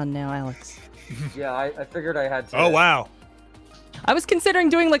a neon now, Alex. Yeah, I figured I had to. Oh wow. I was considering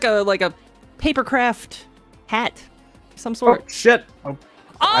doing like a paper craft hat, some Oh, sort. shit! Oh,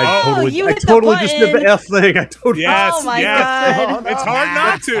 Oh, you I hit the totally just did the button. F thing. I totally. Yes. Oh my yes. God. It's hard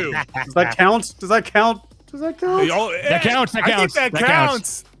not to. Does that count? Does that count? Does that count? That counts, that I think counts, that that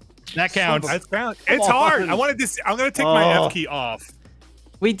counts. That counts. That counts. It's hard. I wanted to. I'm gonna take my F key off.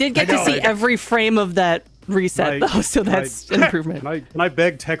 We did get to see every frame of that reset Can I- though, so can I- that's an improvement. Can I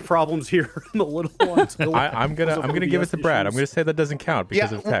beg tech problems here? I'm a little one. I'm gonna give it to Brad. I'm gonna say that doesn't count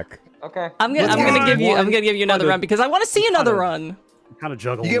because of tech. Okay. I'm gonna give you another run because I want to see another run. Kind of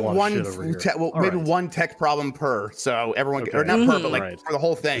juggling You get a lot one, of shit over here. well, All maybe right. one tech problem per, so everyone, or Okay. not per, but like Right. for the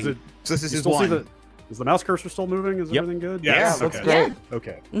whole thing. Is it- So this is You just still see one. is the mouse cursor still moving? Is Yep. everything good? Yes. Yeah, looks Okay. great.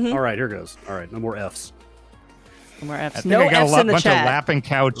 Okay. Mhm. All right, here goes. All right, no more Fs. No more Fs. I think No I got Fs a in the bunch chat. of lapping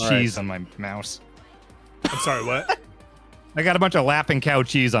cow right. cheese on my mouse. I'm sorry. What? I got a bunch of lapping cow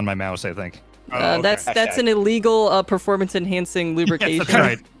cheese on my mouse, I think. Oh, okay. That's an illegal performance enhancing lubrication. That's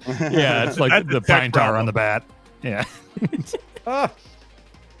right. Yeah, it's like That's the a tech pine tar problem. on the bat. Yeah. Ah.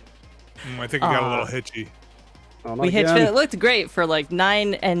 I think I got a little Aw. hitchy. Oh, not We hitched again. it. It looked great for like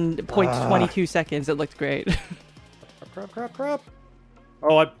 9 and 0.22 seconds. It looked great. Crap.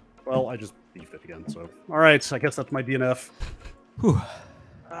 Oh, I just beefed it again. So, all right. I guess that's my DNF. All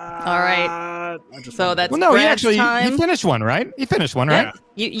right. So that's Well, no, he Brad's actually time. he finished one, right? He finished one, right?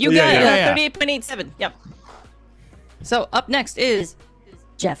 You Yeah, got yeah. 38.87. Yep. So up next is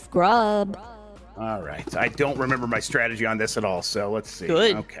Jeff Grubb. All right. I don't remember my strategy on this at all, so let's see.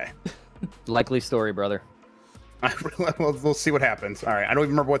 Good. Okay. Likely story, brother. we'll see what happens. All right. I don't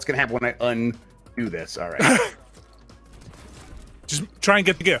even remember what's going to happen when I undo this. All right. Just try and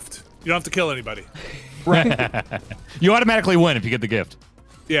get the gift. You don't have to kill anybody. You automatically win if you get the gift.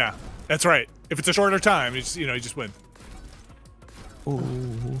 Yeah, that's right. If it's a shorter time, you just win.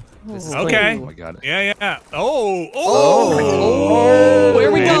 Okay. Oh my god. Yeah.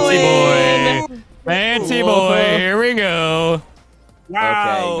 Where we Fancy going? boy. Fancy boy. Here we go.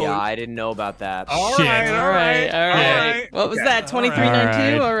 Wow. Okay, yeah, I didn't know about that. All Shit. right. All right. What was Okay. that?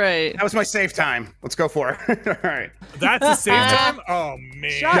 2392. All right. That was my save time. Let's go for it. All right. That's a save time? Oh,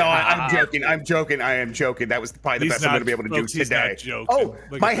 man. No, I'm joking. I'm joking. I am joking. That was probably the He's best I'm going to be able to do folks, he's today. not joking. Oh,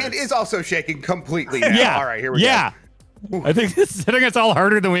 Look my at hand this. is also shaking completely now. Yeah. All right, here we go. Yeah. I think this is hitting us all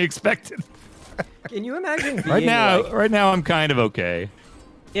harder than we expected. Can you imagine being Right now, like, right now I'm kind of okay.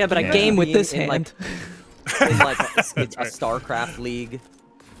 Yeah, but I Yeah. game with being this in, hand. in like a StarCraft league?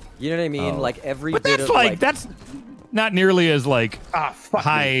 You know what I mean? Like every But bit that's of like that's not nearly as like Fuck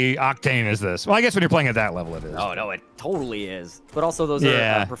high octane as this. Well, I guess when you're playing at that level, it is. Oh no, it totally is. But also, those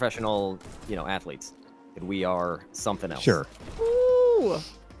Yeah. are professional, athletes. And we are something else. Sure. Ooh,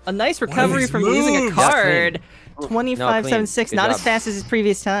 a nice recovery these from losing a moves? card. No, 2576, clean. not Good as job. fast as his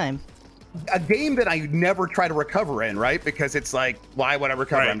previous time. A game that I never try to recover in, right? Because it's like, why would I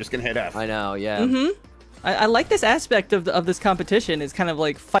recover? Right. I'm just going to hit F. I know, yeah. Mm-hmm. I like this aspect of this competition. It's kind of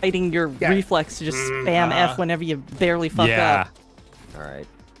like fighting your Yeah. reflex to just spam F whenever you barely fuck Yeah. up. All right.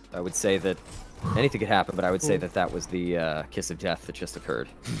 I would say that anything could happen, but I would say that that was the kiss of death that just occurred,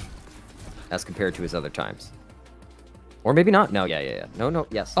 as compared to his other times. Or maybe not. No, yeah. No,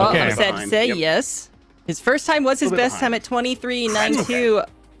 yes. Oh, Okay. I'm sad to Behind. say Yep. yes. His first time was his Little bit best time behind. at 2392.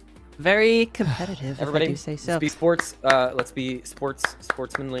 Very competitive, Everybody, if I do say so. let's be sports. Let's be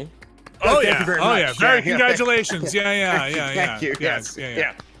sportsmanly. Oh, Thank yeah. you very Oh, much. yeah. Very Yeah, congratulations. Yeah. Thank you. Yes.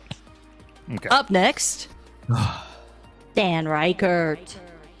 Yeah. Okay. Up next, Dan Reichert.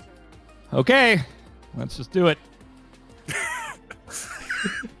 Okay. Let's just do it.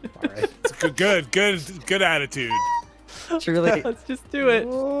 It's good attitude. Truly. let's just do it.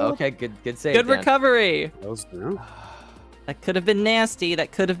 Okay, good save. Good Dan. recovery. That was, yeah. That could have been nasty.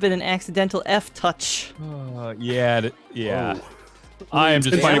 That could have been an accidental F touch. Yeah. I am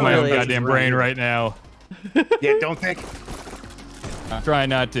just It's fighting my own really- goddamn brain right now. Yeah, don't think. I'm trying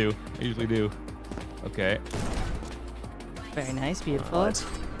not to. I usually do. Okay. Very nice, beautiful.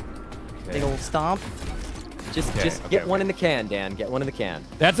 Big old stomp. Just Okay, get one in the can, Dan. Get one in the can.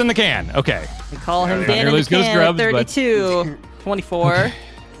 That's in the can. Okay. We call him Not Dan in nearly the as good as can Grubbs, at but- 32. 24.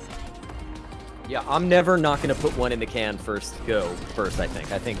 Yeah, I'm never not gonna put one in the can first.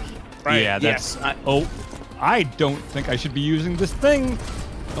 I think. Right. Yeah, that's. Yes. I don't think I should be using this thing.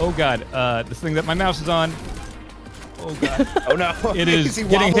 Oh god, this thing that my mouse is on. Oh god. Oh, no. It is he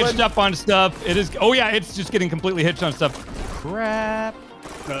getting wobbling? hitched up on stuff. It is. Oh yeah, it's just getting completely hitched on stuff. Crap.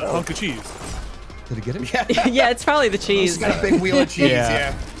 Hunk of cheese. Did it get it? Yeah. Yeah, it's probably the He's cheese. got a big wheel of cheese.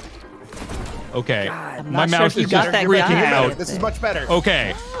 Yeah. Yeah. Okay. I'm My not sure mouse if you is got just that freaking guy. out. This is much better.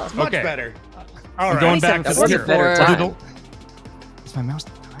 Okay. Much Okay. better. All I'm right. going back to 27, the. 44. Time. Is my mouse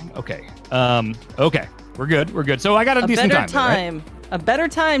dying? Okay. Okay. We're good. So I got a A decent better time. Right? A better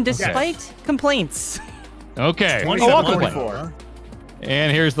time despite complaints. Okay. 27, I'll complain. 44.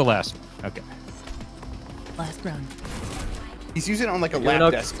 And here's the last one. Okay. Last round. He's using it on like a You're doing lap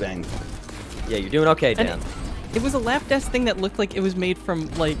okay. desk thing. Yeah, you're doing okay, And Dan. It was a lap desk thing that looked like it was made from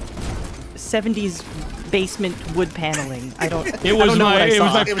like 70s basement wood paneling. I don't. It was know what I my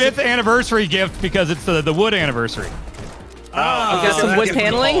saw. fifth anniversary gift because it's the wood anniversary. You got some that wood gives him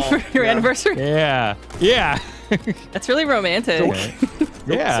paneling all. for your Yeah. anniversary. Yeah. That's really romantic.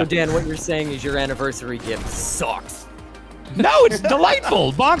 Yeah. So Dan, what you're saying is your anniversary gift sucks. No, it's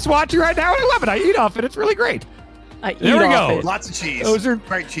delightful. Bonk's watching right now. I love it. I eat off it. It's really great. I eat There we off go. it. Lots of cheese. Those are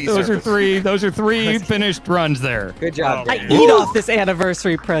great cheese. Those are surface. three finished runs there. Good job, Oh, I Dan. eat off this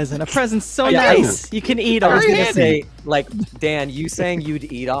anniversary present. A present so Yeah, nice you can eat I off was Very gonna it. handy. say, like, Dan, you saying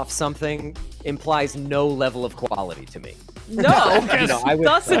you'd eat off something implies no level of quality to me. No, You know, I would.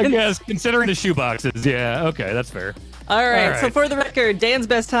 I doesn't. guess considering the shoe boxes. Yeah. Okay, that's fair. All right, All so right. for the record, Dan's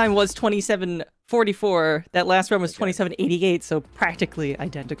best time was 27:44. That last run was 27:88, so practically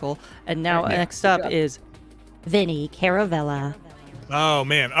identical. And now next up is Vinny Caravella. Oh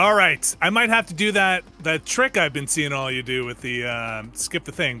man! All right, I might have to do that trick I've been seeing all you do with the skip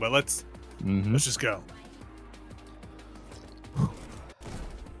the thing, but let's just go.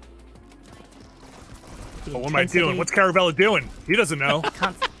 the What am I intensity, doing? What's Caravella doing? He doesn't know.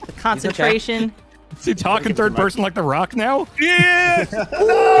 the concentration. Is he talking third person like The Rock now? Yeah!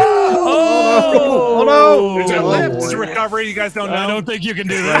 Oh no! There's a Oh, lip. boy. It's a recovery. You guys don't know. I don't think you can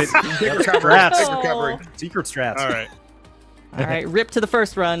do this. Big recovery. Strats. Big recovery. Secret strats. All right. All right, rip to the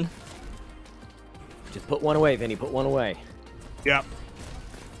first run. Just put one away, Vinny. Put one away. Yeah.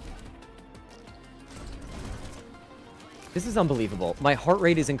 This is unbelievable. My heart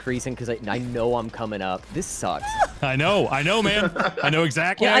rate is increasing because I know I'm coming up. This sucks. I know, man. I know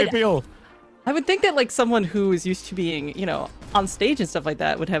exactly how you feel. I would think that like someone who is used to being, on stage and stuff like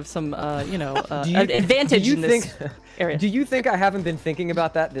that would have some, advantage in this area. Do you think I haven't been thinking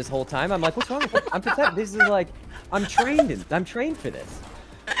about that this whole time? I'm like, what's wrong with it? I'm pathetic. This is like, I'm trained for this.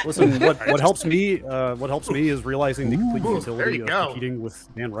 Listen, what helps me is realizing the complete utility of competing with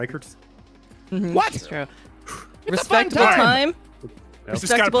Dan Reichert. What? That's true. Respectable time.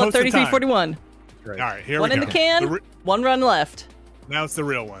 Respectable at 33:41. All right, here we go. One in the can, one run left. Now it's the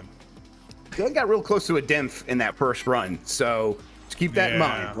real one. Dylan got real close to a Demph in that first run, so just keep that in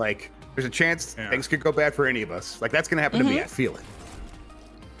mind. Like, there's a chance things could go bad for any of us. Like, that's going to happen to me. I feel it.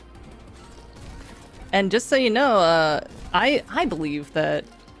 And just so you know, I believe that,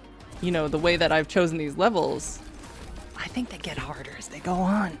 the way that I've chosen these levels, I think they get harder as they go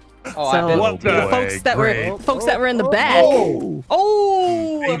on. Oh, so what the folks that were in the back.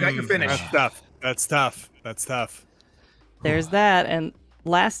 Oh, Hey, you got your finish. That's tough. There's that, and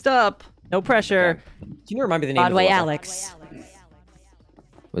last up, no pressure. Can you remind me the name? Broadway Alex.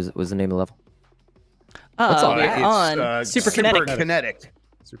 Was the name of the level? What's all that? on Super Kinetic.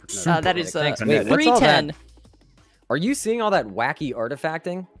 That is 310. Are you seeing all that wacky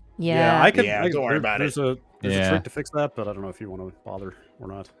artifacting? Yeah. I can. Don't worry about it. There's a trick to fix that, but I don't know if you want to bother or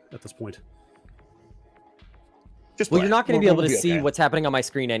not at this point. Well, you're not going to be able to see what's happening on my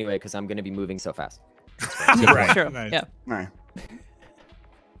screen anyway, because I'm going to be moving so fast. Right. True. Nice. Yeah. Right.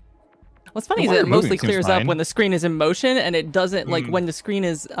 What's funny is it mostly clears up when the screen is in motion, and it doesn't like when the screen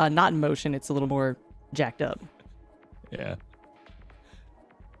is not in motion. It's a little more jacked up. Yeah.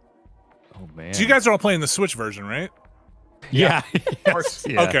 Oh man. So you guys are all playing the Switch version, right? Yeah. Yes.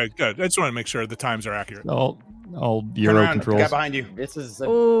 Yeah. Okay, good. I just want to make sure the times are accurate. All Euro controls. Guy behind you. This is. Shoot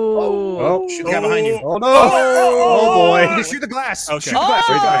the guy behind you. Oh no! Oh boy! You can shoot the glass. Okay. Shoot the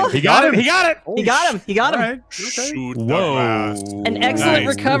glass. He got him. He got him. Shoot the Whoa. glass. An excellent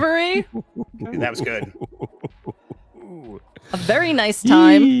Nice. recovery. That was good. A very nice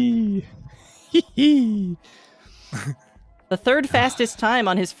time. The third fastest time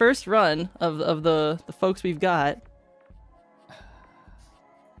on his first run of the folks we've got.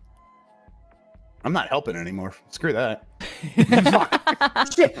 I'm not helping anymore. Screw that.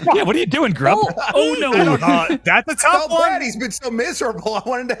 Yeah, what are you doing, Grub? Oh no. That's a tough So one. bad. He's been so miserable. I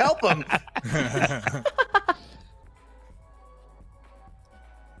wanted to help him.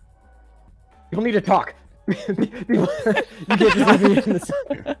 You don't need to talk. But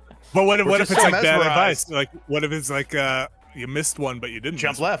what if just it's so like bad mesmerized. advice? Like, what if it's like you missed one, but you didn't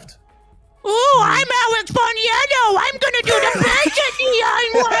Jump miss one? left. Oh, I'm Alex Boniello. I'm gonna do the best at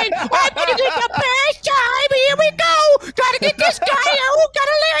Neon White. I'm gonna get the best time. Here we go. Gotta get this guy out.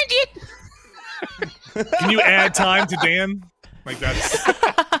 Gotta land it. Can you add time to Dan? Like that's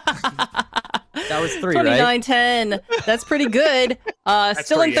That was 3, right? 29:10. That's pretty good.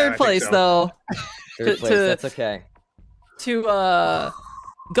 Still three, in yeah, I third think place so. though. Third place. That's okay. To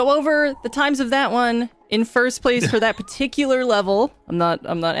go over the times of that one in first place for that particular level. I'm not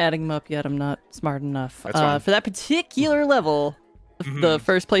adding them up yet. I'm not smart enough. That's fine. For that particular level, the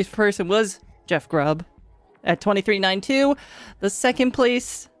first place person was Jeff Grubb at 23.92. The second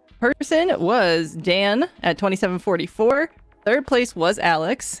place person was Dan at 27.44. Third place was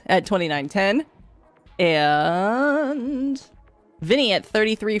Alex at 29.10. And Vinny at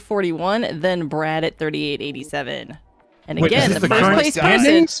 33.41. Then Brad at 38.87. And Wait, again, is the this first current place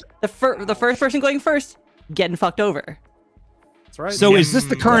standings? person, the first person going first, getting fucked over. That's right. So is this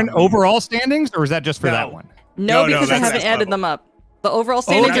the current overall standings, or is that just for No. that one? No, No, because I that's haven't next added level. them up. The overall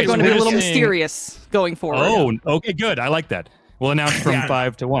standings Okay, are going so to be a we're little saying- mysterious going forward. Oh, okay, good. I like that. We'll announce from Yeah.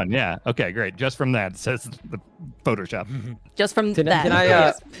 5 to 1. Yeah. Okay, great. Just from that, says the Photoshop. Just from Can that.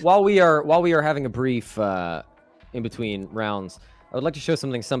 I while we are having a brief in between rounds, I would like to show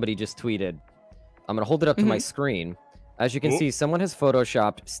something somebody just tweeted. I'm gonna hold it up to my screen. As you can see, someone has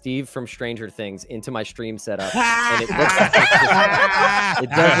photoshopped Steve from Stranger Things into my stream setup, and it looks like it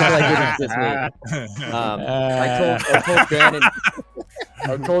does look like it is just me.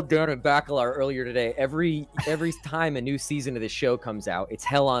 I told Dan and Bacalar earlier today. Every time a new season of the show comes out, it's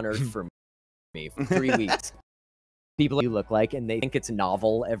hell on earth for me for 3 weeks. People you look like, and they think it's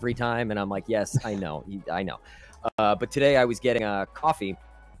novel every time, and I'm like, yes, I know. But today I was getting a coffee,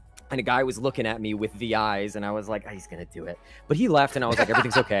 and a guy was looking at me with the eyes, and I was like, oh, he's gonna do it. But he left, and I was like,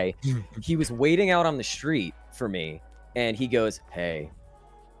 everything's okay. He was waiting out on the street for me, and he goes, hey,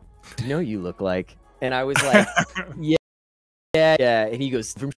 you know you look like, and I was like, yeah, and he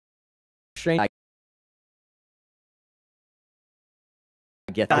goes, from Stranger. I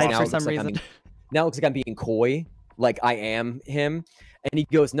get this Died now. for It looks some like reason. now it looks like I'm being coy. like I am him. And he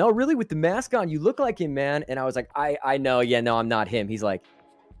goes, no, really, with the mask on, you look like him, man. And I was like, I know, yeah, no, I'm not him. He's like,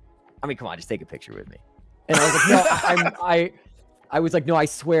 I mean, come on, just take a picture with me. And I was like, no, I was like, no, I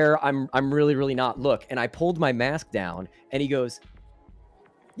swear, I'm really, really not. Look, and I pulled my mask down, and he goes,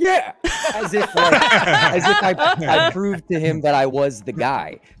 yeah, as if I proved to him that I was the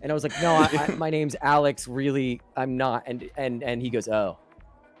guy. And I was like, no, my name's Alex. Really, I'm not. And he goes, oh,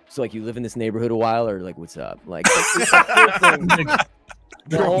 so like you live in this neighborhood a while, or like what's up? Like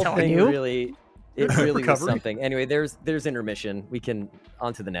the whole thing really, it really was something. Anyway, there's intermission. We can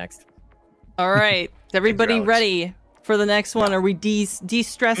on to the next. All right, everybody ready for the next one? Are we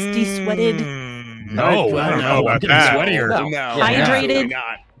de-stressed, de-sweated? No, I don't know about that. Sweatier. No, hydrated.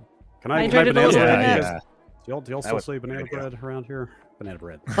 Not. Can I Hydrated banana bread? yeah. Do y'all still say banana bread around here? Banana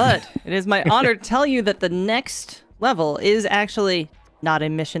bread. But it is my honor to tell you that the next level is actually not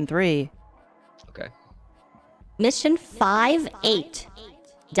in Mission 3. Okay. Mission 5-8.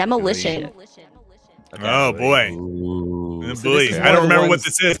 Demolition. Okay. Oh boy. Boy. I don't remember what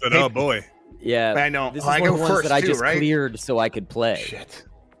this is, but oh boy. Yeah, I know. This is I one go of the ones first that I too, just right? cleared so I could play. Shit.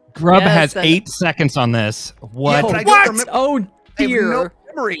 Grub Yes, has that- 8 seconds on this. What? but I don't remember. Oh I have dear. no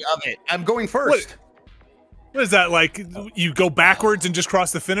memory of it. I'm going first. What is that like? You go backwards and just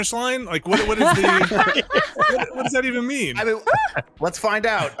cross the finish line? Like what is the? what does that even mean? I mean, let's find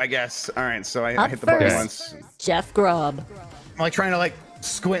out. I guess. All right. So I Up hit the button first. once. Jeff Grubb. I'm like trying to like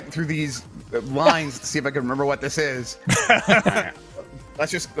squint through these lines to see if I can remember what this is. All right.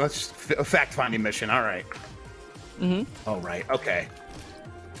 Let's just a fact-finding mission. All right. All right. Okay.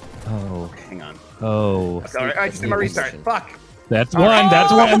 Oh. Hang on. Oh. Okay, all right. I just did my restart. Fuck. That's one.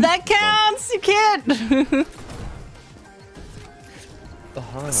 That's one. That counts. You can't.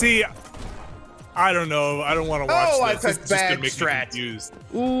 See, I don't know. I don't want to watch Oh, this. that's This is just gonna bad make me strat. confused.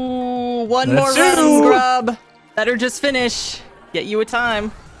 Ooh, one That's more round, two. Grub. Better just finish. Get you a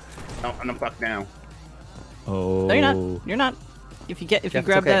time. Oh, I'm fucked now. Oh. No, you're not. You're not. If you Jeff, grab it's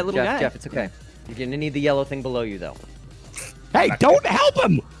okay. that little guy. Jeff, it's okay. You're gonna need the yellow thing below you, though. Hey, don't help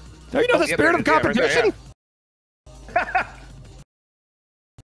him. Don't you know the yeah, spirit of yeah, right there, competition?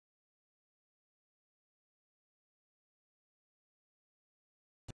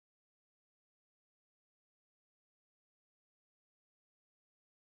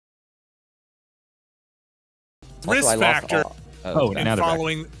 Risk Also, I lost factor all- Oh, in now they're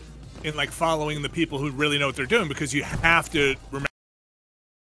back. following the people who really know what they're doing, because you have to remember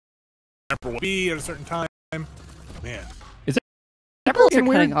what be at a certain time. Man, Apples are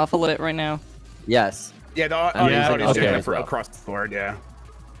cutting off a little bit right now. Yes. Yeah, the Yeah, audio's okay. doing it for across the board. Yeah.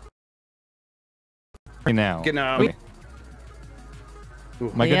 Right now. Getting, Am I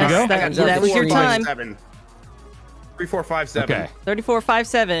good Yes, to go? that was your time. 3, 4, 5, 7. Okay.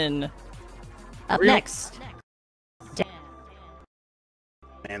 3457. Up next.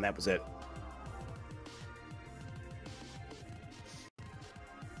 And that was it.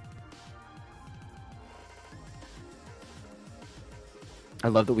 I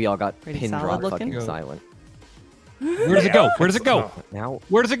love that we all got Pretty pin solid drop looking. fucking silent. Where does it go? Where does it go? Now,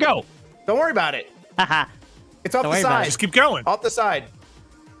 Where does it go? Don't worry about it. Haha. It's off Don't the worry about side. just keep going. Off the side.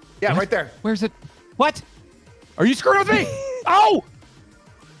 Yeah, right there. Where's it? What? Are you screwing with me? Oh!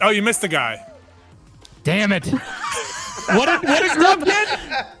 Oh, you missed the guy. Damn it. What did Grub get?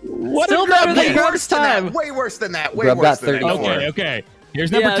 What Still did Grub better than get? Grub's time. Way worse than that. Way Grub worse got than that. 34. Okay, okay.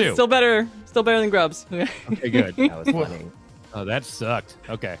 Here's number 2. Still better. Still better than Grub's. Okay, good. that was funny. Oh, that sucked.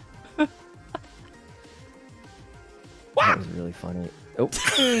 Okay. That was really funny. Oh,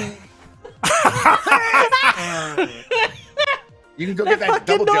 You can go get that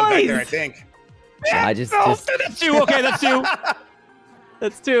double jump back there, I noise. think. I just That's 2. Okay, that's 2.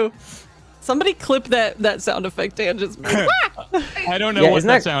 That's 2. Somebody clip that sound effect Dan just made. I don't know Yeah, what isn't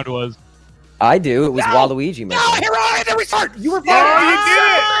that that- sound was. I do. It was Waluigi. No, here I am. Restart. You were Oh, you did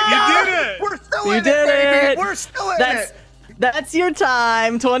it! You did it! We're still You in did it, baby. it. We're still in That's it. that's your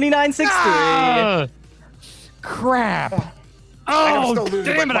time. 2963. Ah, crap. I'm Oh, still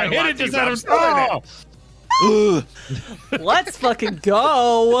losing damn by it. I quite a hit lot, it just dude. out I'm of... still in it. Oh. Ugh. Let's fucking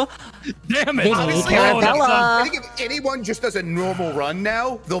go. Damn it. Vinny Oh, Caravella. I think if anyone just does a normal run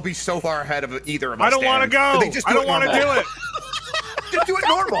now, they'll be so far ahead of either of us. I don't want to Dan. go. They just I don't want to normal. do it. Just do it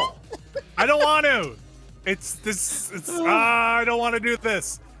normal. I don't want to. It's this. It's. I don't want to do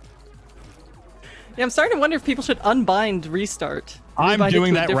this. Yeah, I'm starting to wonder if people should unbind restart. I'm Rebind it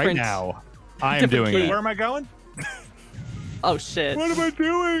doing to a that right different- now. I am different doing key. it. Where am I going? Oh shit. What am I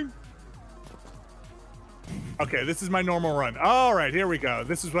doing? Okay, this is my normal run. All right, here we go.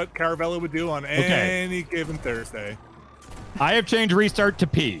 This is what Caravella would do on any given Thursday. I have changed restart to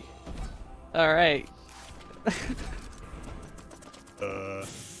P. All right.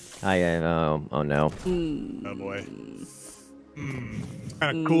 Oh no. Oh boy.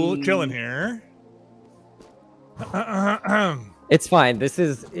 Kind of cool, chilling here. It's fine. This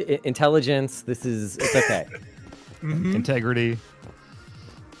is intelligence. It's okay. Integrity.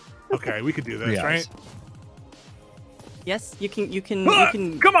 Okay, we could do this, right? Yes, you can.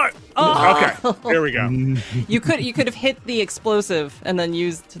 Come on. Oh! Okay, there we go. You could have hit the explosive and then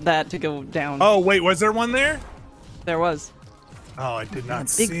used that to go down. Oh wait, was there one there? There was. Oh, I did not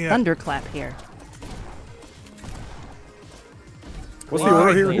Big see it. thunderclap here. What's the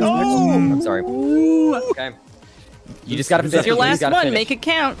order here? I'm sorry. Okay. You just gotta finish. It's your last one. Finish. Make it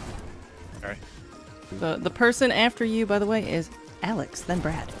count. Okay. The person after you, by the way, is Alex, then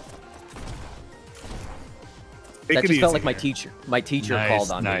Brad. That just felt like my teacher. My teacher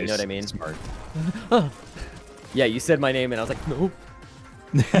called on me. You know what I mean? Smart. Yeah, you said my name, and I was like, no,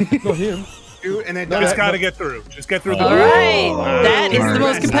 not him. And then Just gotta get through. Just get through the. All right, that is the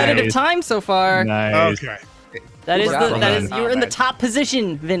most competitive Nice. time so far. Nice. Okay. That is Right. you're in the top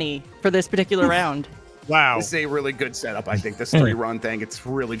position, Vinny, for this particular round. Wow. This is a really good setup. I think this 3-run thing. It's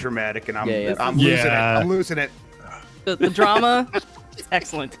really dramatic, and I'm Yeah. losing it. I'm losing it. The drama, is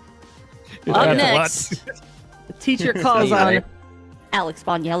excellent. Up That's a next, the teacher calls on Alex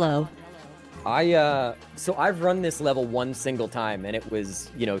Boniello. So I've run this level one single time, and it was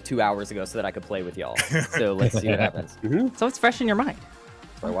 2 hours ago, so that I could play with y'all. So let's see what happens. So it's fresh in your mind.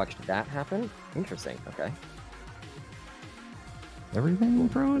 So I watched that happen. Interesting. Okay. Everything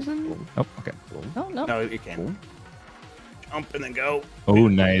frozen? Oh, okay. No, no. No, you can jump and then go. Oh,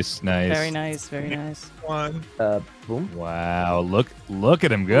 nice, nice. Very nice, very nice. One. Boom. Wow, look at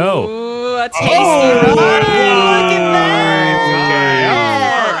him go. Ooh, a tasty Oh, run. Look at All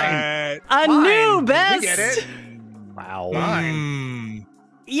that. right. A new best. We get it. Wow. Mm.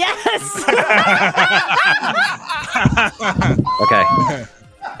 Yes. Okay.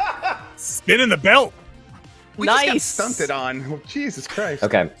 Spinning the belt. We just got Nice. stunted on. Oh, Jesus Christ.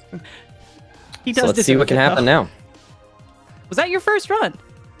 Okay. He So does let's see what can deserve it, happen though. now. Was that your first run?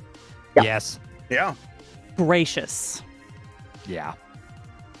 Yes. Yeah. Gracious. Yeah.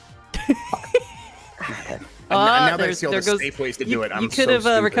 And now that I see all the safe ways to do it, I'm You could so have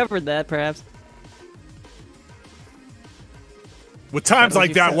stupid. recovered that, perhaps. With times What like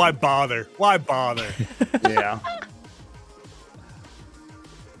you that, said. why bother? Why bother? Yeah.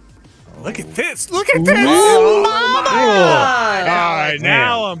 Look at this. Look at this. Oh, All right,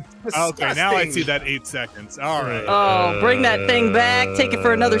 now I'm okay. Now I Disgusting. see that 8 seconds. All right. Oh, bring that thing back. Take it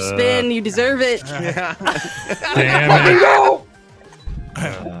for another spin. You deserve it. Damn it.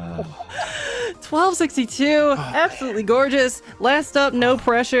 1262. Absolutely gorgeous. Last up, no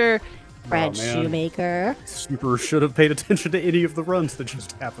pressure. Brad man. Shoemaker. Super should have paid attention to any of the runs that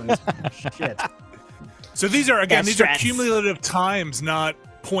just happened. Shit. So these are Yeah, these are strats. cumulative times, not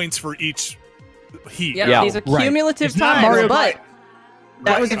points for each heat. Yep, Yeah, these are right. cumulative It's not times, Mario but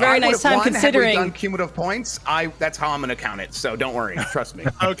that was a If very I nice would've time won, had we considering. done cumulative points, that's how I'm going to count it. So don't worry. Trust me.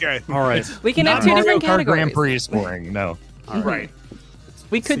 Okay. All right. We can have Not two Mario different Kart categories. Grand Prix scoring. No. All right.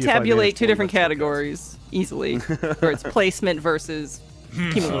 We could See if I tabulate manage two one different that's okay. categories easily, where it's placement versus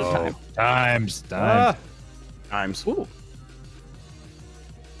cumulative time. Times. Times. Ooh.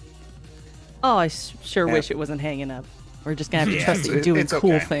 Oh, I sure wish it wasn't hanging up. We're just gonna have to Yeah, trust that you're doing it's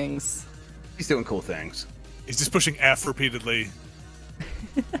cool okay. things. He's doing cool things. He's just pushing F repeatedly.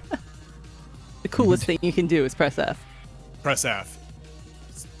 The coolest thing you can do is press F. Press F.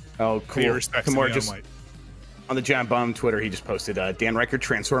 Oh, Pay cool. respects to Kamora Neon just White. on the Giant Bomb Twitter, he just posted Dan Riker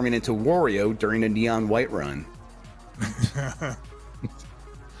transforming into Wario during a Neon White run.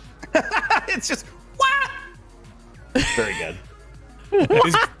 It's just what? Very good.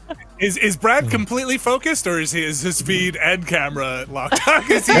 Is Brad completely focused, or is his feed and camera locked on?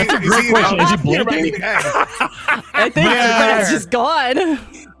 Is he, Great question. Is he blinking? I think Brad's just gone.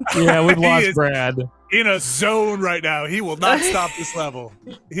 Yeah, we've He lost is- Brad. in a zone right now? He will not stop this level.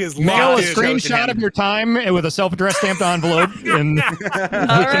 He is Mail a locked in. screenshot of your time with a self-addressed stamped envelope and All you can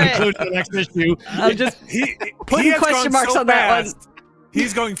right. include the next issue. I'm just He Putting has question gone marks so on that one. fast.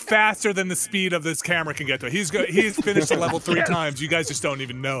 He's going faster than the speed of this camera can get to. He's finished the level 3 times. You guys just don't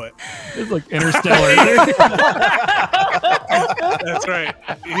even know it. It's like Interstellar. That's right.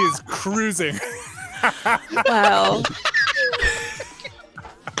 He is cruising. wow.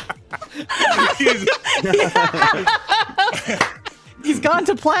 He's, He's gone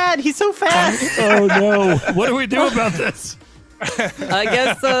to plaid. He's so fast. Oh no! What do we do about this? I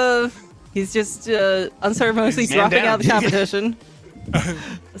guess he's just unceremoniously Man dropping down. out of the competition.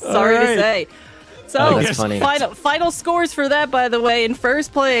 Sorry All right. to say. So, that's funny. final scores for that, by the way. In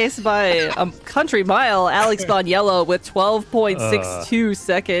first place by a country mile, Alex Boniello with 12.62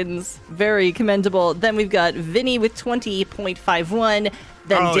 seconds. Very commendable. Then we've got Vinny with 20.51.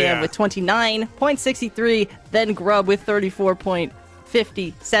 Then Dan with 29.63. Then Grub with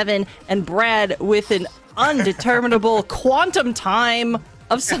 34.57. And Brad with an undeterminable quantum time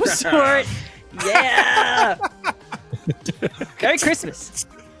of some sort. Yeah! Merry Christmas.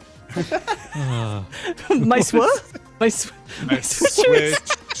 My switch.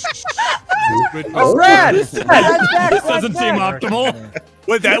 Oh, Brad! This doesn't seem optimal.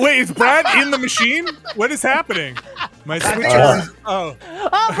 Wait, is Brad in the machine? What is happening? My switch. Oh,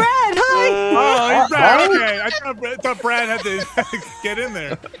 Brad! Hi. Oh, he's Brad. Okay, I thought Brad had to get in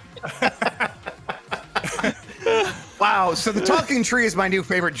there. Wow, so the talking tree is my new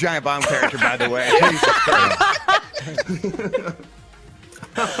favorite giant bomb character, by the way.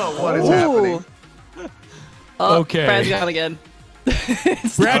 What is happening? Oh, Okay. Brad's gone again.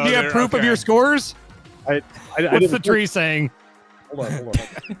 Brad, do you have proof of your scores? What's the tree saying? Hold on.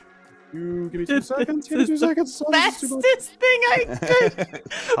 You give me 2 seconds. Give me 2 seconds. Fastest thing I did.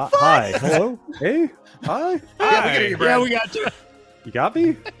 Hi. Hello. Hey. Hi. Yeah, we got you. You got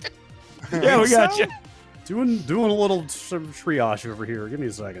me? Yeah, we got you. Doing a little triage over here. Give me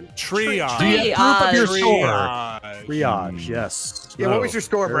a second. Triage. Do you have proof of your score? Triage. Yes. Yeah, what was your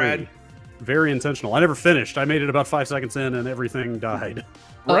score, Brad? Very intentional. I never finished. I made it about 5 seconds in, and everything died.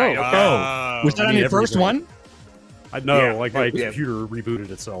 Right. Was that on your first one? I know. Yeah, like my computer rebooted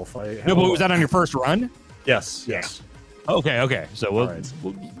itself. No, but was that on your first run? Yes. Okay. So let's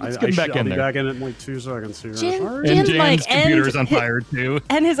get him back in I'll be there. back in it in like 2 seconds here. Jim, And Mike, Jan's computer is and on fire too.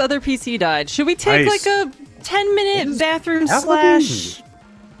 And his other PC died. Should we take Nice. like a 10-minute bathroom happening? slash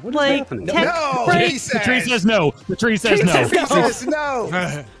What is like happening? tech No, break? The tree says no. The tree says no. Jesus,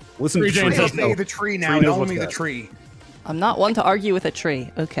 no. Listen, Tree to Jane Tree. says no. The tree now, Tree and knows what's only the best. tree. I'm not one to argue with a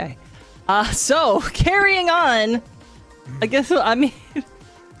tree. Okay. So carrying on. I guess I mean.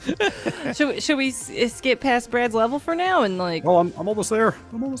 should we skip past Brad's level for now and like? Well, I'm almost there.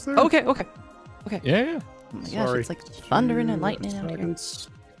 Okay. Yeah. Oh my gosh, Sorry. it's like thundering and lightning out here. Seconds.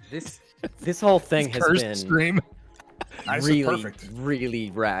 This whole thing has Cursed been stream. Nice and really, perfect. really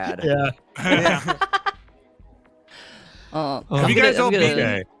rad. Yeah. Have you guys all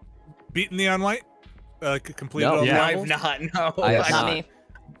Okay. beaten Neon White? Completed No. all the Yeah. levels? I've not. No. I have Not not. me.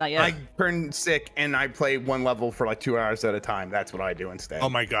 Not yet. I turned sick and I play one level for like 2 hours at a time. That's what I do instead. Oh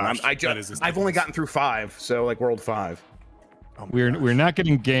my gosh. I've only gotten through 5, so like World 5. We're not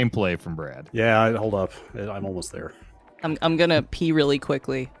getting gameplay from Brad. Yeah, hold up. I'm almost there. I'm gonna pee really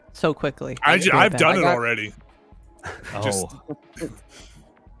quickly. So quickly. I've done it got- already. Oh.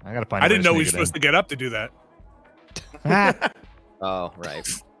 I gotta find. I didn't know we were supposed to get up to do that. Oh, right.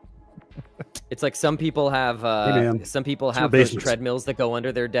 It's like some people have man. some people It's your have those basements. treadmills that go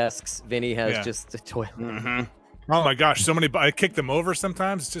under their desks. Vinny has Yeah. just a toilet. Mm-hmm. Oh my gosh, so many. I kick them over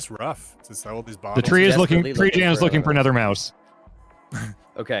sometimes. It's just rough. It's just all these The bottles. tree is looking. Desperately Tree Jam is looking looking for another mouse.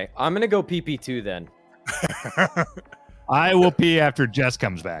 Okay, I'm gonna go PP2 then. I will pee after Jess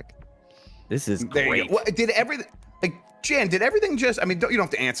comes back. This is There you great. go. What, did everything, like, Jan, did everything just, I mean, you don't have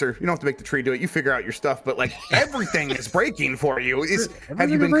to answer. You don't have to make the tree do it. You figure out your stuff, but like everything is breaking for you. Have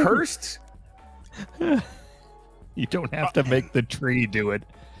you been cursed? You don't have to make the tree do it.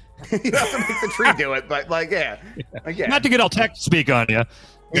 You have to make the tree do it, but like, yeah. Like, yeah. Not to get all tech speak on you.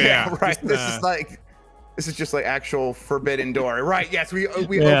 Yeah, right. Just, This is just like actual forbidden door. Right, yes, we Yeah.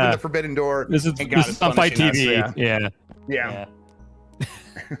 opened the forbidden door. This is and God on Fight punishing TV. us, Yeah. Yeah.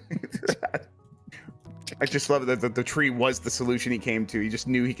 I just love that the tree was the solution he came to. He just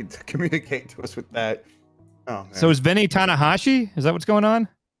knew he could communicate to us with that. Oh, man. So is Vinny Tanahashi? Is that what's going on?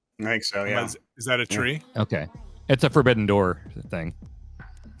 I think so, yeah. Is that a tree? Okay. It's a forbidden door thing.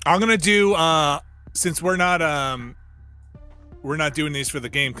 I'm gonna do. Since we're not doing these for the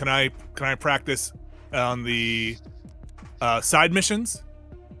game, can I practice on the side missions?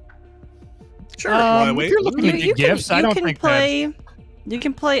 Sure. While I wait? If you're looking at the gifts, I don't think play. You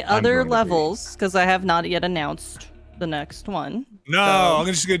can play other going to be. levels because I have not yet announced the next one. No, So- I'm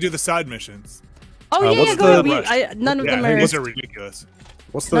just gonna do the side missions. Oh yeah, what's yeah, go the- ahead. None of them are. These are ridiculous.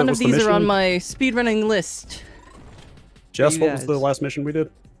 What's the None of what's the these are mission? on my speedrunning list. Jess, you what was the guys. last mission we did?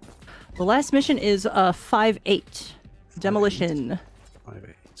 The last mission is 5-8 demolition.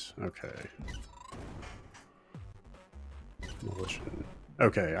 5-8. Okay. Demolition.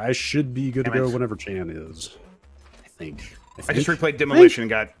 Okay, I should be good to go whenever Chan is. I think. I just replayed Demolition and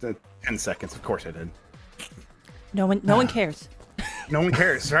got 10 seconds. Of course I did. No one cares. No one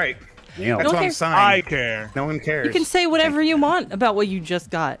cares, right? Damn. That's No what I'm cares. saying. I care. No one cares. You can say whatever you want about what you just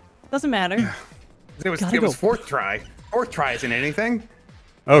got. Doesn't matter. It was fourth try. Fourth try isn't anything.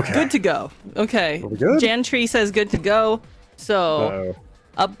 Okay. Good to go. Okay. Are we good? Jantree says good to go. So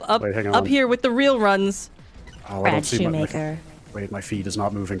Wait, hang on. up here with the real runs. Oh, I Brad don't see Shoemaker. Wait, my feed is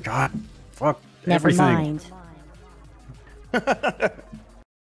not moving. God, fuck Never everything. mind.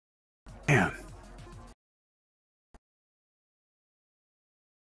 Man.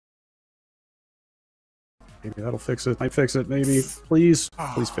 Maybe that'll fix it. Might fix it, maybe. Please.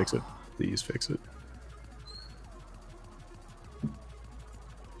 Please fix it. Please fix it.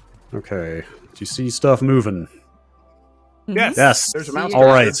 Okay. Do you see stuff moving? Yes. Yes. There's a mouse. All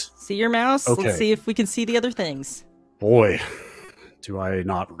right. See your mouse? Okay. Let's see if we can see the other things. Boy, do I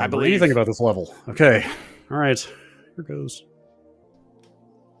not remember believe. anything about this level. Okay. All right. Here goes.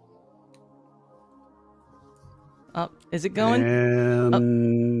 Oh, is it going?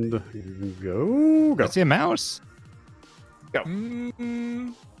 And go. I see a mouse. Go.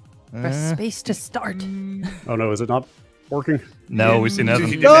 Press space to start. Oh no, is it not working? No, we see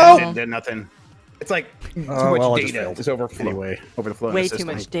nothing. Did nothing. It's like too well, I much just data failed. is overflow. Anyway. Overflowing Way the too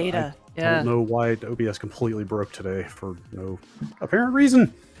system. much data. I Yeah. don't know why OBS completely broke today for no apparent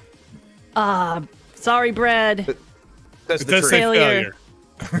reason. Sorry, Brad. That's It the does say truth. Failure.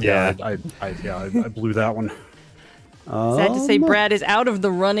 Yeah. I blew that one. Sad to say, Brad is out of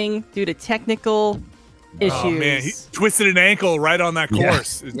the running due to technical issues. Oh man, he twisted an ankle right on that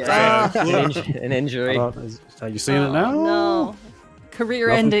course. Yeah. An injury. Are you seeing it now? No.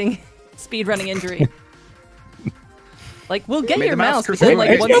 Career-ending speedrunning injury. Like, we'll get Made your the mouse mouse, but cursor then,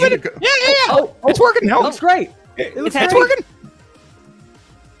 like, work. once Yeah. It's working now. Looks great. it's It's working.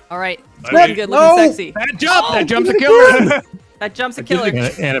 All right. Ready? Looking good, looking sexy. That jump. That jump's a killer. That jump's a killer.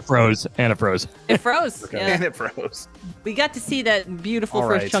 And it froze. And it froze. It froze. And Yeah. it froze. We got to see that beautiful All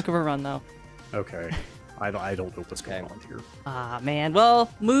first right. chunk of a run, though. Okay. I don't know what's going on here. Ah, man. Well,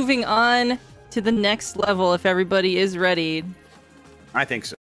 moving on to the next level, if everybody is ready. I think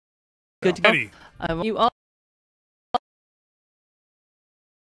so. Good to go. Eddie. I want you all.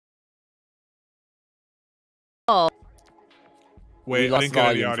 Wait, I lost didn't get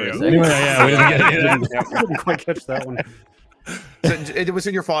any volume for a audio. second. Anyway, yeah, we didn't get it. I didn't quite catch that one. So it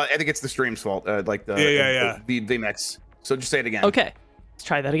wasn't your fault. I think it's the stream's fault. Like the Yeah. the VMix. So just say it again. Okay. Let's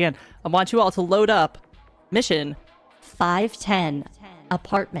try that again. I want you all to load up mission 510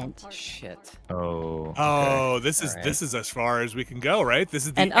 apartment. Shit. Oh. Oh, this is All right. this is as far as we can go, right? This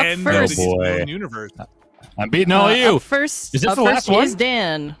is the And up end first- of the Oh, boy. known universe. I'm beating all you. Up first, Is this up the last first one? is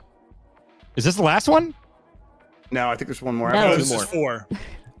Dan. Is this the last one? No, I think there's one more. No. No, after this this. is 4.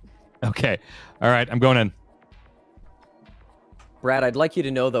 Okay. All right. I'm going in. Brad, I'd like you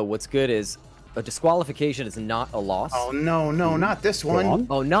to know though, what's good is a disqualification is not a loss. Oh no, not this Go one. on.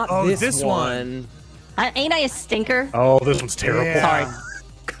 Oh, not Oh, this, this one. Ain't I a stinker? Oh, this one's terrible. Yeah. Sorry.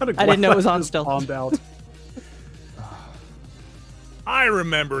 Kinda I didn't know it was glad on this still. bombed out. I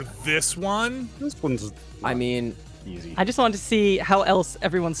remember this one. This one's I mean, easy. I just wanted to see how else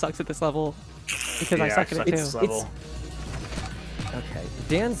everyone sucks at this level. Because I Yeah, suck at it at too. this level. okay.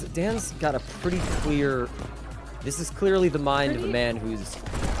 Dan's got a pretty clear. This is clearly the mind of a man who's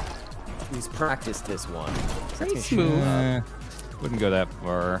practiced this one. Pretty smooth. Wouldn't go that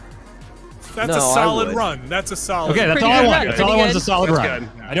far. That's No, a I solid would. run. That's a solid. Okay, that's Pretty all I good want. run, That's all I pretty want is a good. solid That's run.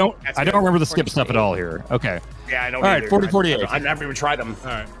 good. I don't That's remember good. the skip stuff at all here. Okay. Yeah, I don't. All right, either. 40, 48. I've never even tried them. All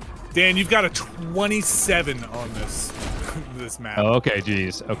right, Dan, you've got a 27 on this this map. Oh, okay,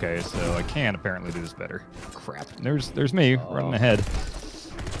 geez. Okay, so I can apparently do this better. Crap. There's me running ahead.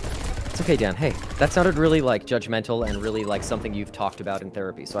 It's okay, Dan. Hey, that sounded really like judgmental and really like something you've talked about in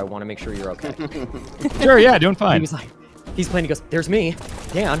therapy. So I want to make sure you're okay. Sure, yeah, doing He fine. was like, he's playing. He goes, "There's me,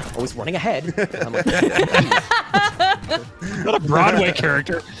 Dan, always running ahead." And I'm like, Not a Broadway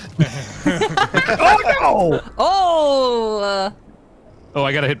character. Oh no! Oh! Oh,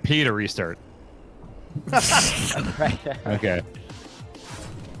 I gotta hit P to restart. right. Okay.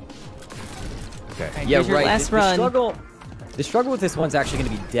 Okay. Yeah, Here's your right. last the run. The struggle with this one's actually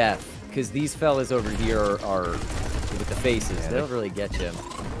going to be death, because these fellas over here are with the faces. They don't really get you.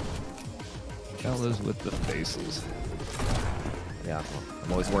 Fellas with the faces. Yeah,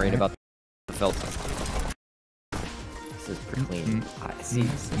 I'm always worrying about the felt. This is pretty clean. I see.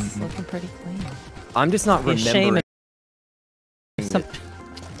 It's looking pretty clean. I'm just not Be a shame remembering. Some-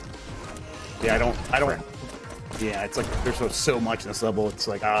 Yeah, I don't. Yeah, it's like there's so much in this level. It's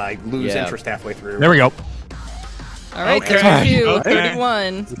like I lose Yeah. interest halfway through. There we go. All right, Okay, 32, okay.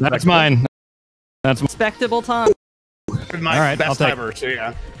 31. That's mine. That's Respectable time. My All right, best I'll take- ever. So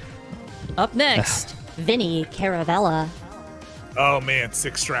yeah. Up next. Vinny Caravella. Oh man,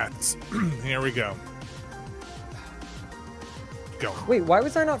 6 strats. Here we go. Go. Wait, why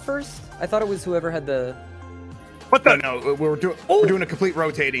was I not first? I thought it was whoever had the. What the? No, we're doing a complete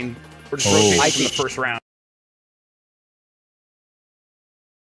rotating. We're just rotating from the first round.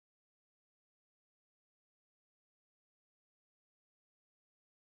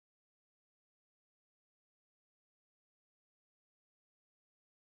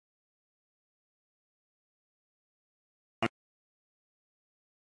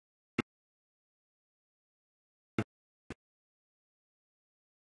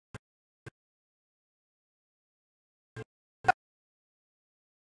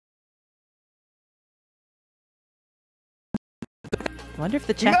 I wonder if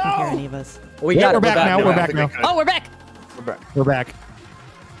the chat can hear any of us. We got we're it. back now. We're back now. Oh, we're back. We're back.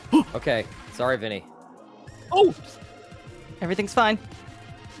 Okay. Sorry, Vinny. Oh, everything's fine.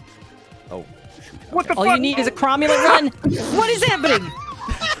 Oh. What the All fuck? you need is a cromulent run. What is happening?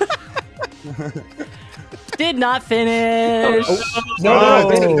 Did not finish. No,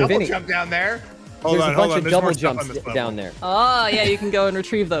 Double jump down there. There's a bunch of There's double more stuff jumps on this level. down there. Oh, yeah, you can go and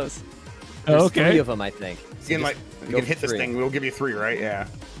retrieve those. There's Okay. 3 of them, I think. You can, you can hit this 3. thing. We'll give you 3, right? Yeah.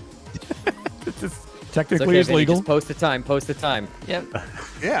 It's Technically, okay, it's Vinny, legal. Just post the time. Post the time. Yep.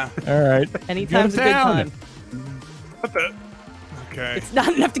 Yeah. All right. Anytime's a Go good down. time. What the? Okay. It's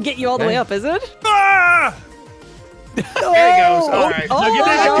not enough to get you all the way up, is it? Ah! There he goes. All right. Oh, Now get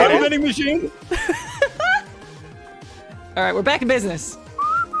my that God. vending machine. All right, we're back in business.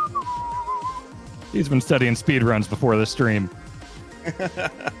 He's been studying speed runs before the stream.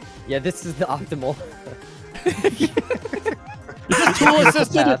 Yeah, this is the optimal. Tool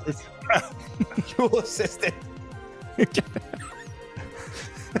assisted. Tool assisted.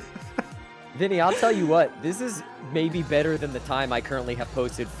 Vinny, I'll tell you what. This is maybe better than the time I currently have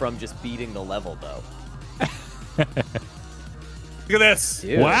posted from just beating the level, though. Look at this.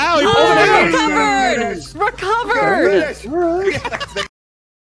 Dude. Wow, he Oh, pulled it out. recovered! Recovered!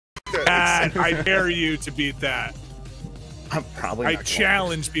 And I dare you to beat that. I'm probably I not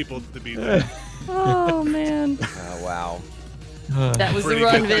challenge people to beat that. Oh, man. Oh, wow. That was the Pretty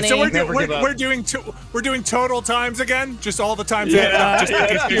run, good. Vinny. So Never give up. we're doing total times again, just all the times. Yeah, Just in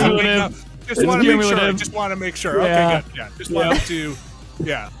case you don't know. Just It's want to make sure. cumulative. Just want to make sure. Yeah. Okay, good. Yeah, just wanted to.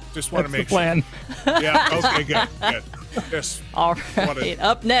 Yeah, just want to That's the make sure. plan. Yeah. Okay. Good. Good. Just All What right, a-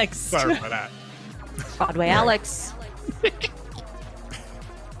 up next. clarify that. Broadway Alex.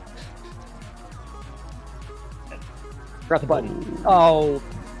 Press the button. Oh,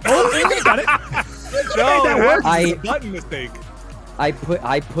 Got it. No, that it work. happens. It's a button mistake. I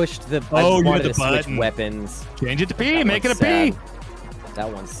pushed the. Oh, I you wanted hit to the switch button. weapons. Change it to P. That Make it a one's P. sad. That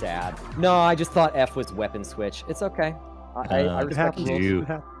one's sad. No, I just thought F was weapon switch. It's okay. I respect the rules. You.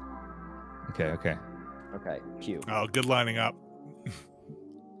 Okay. Okay. Okay, Q. Oh, good lining up.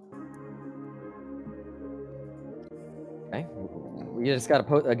 Okay. We just got to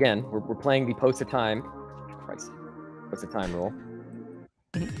post again. We're playing the post a time. Christ. What's the time rule?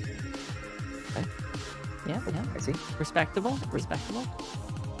 Yeah, yeah. I see. Respectable. Respectable.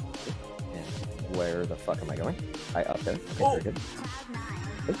 And where the fuck am I going? Up there. Okay, very good.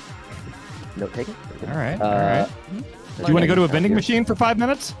 Okay. Note taken. Very good. All right. All right. Mhm. Do you want to go to a Down vending here. machine for 5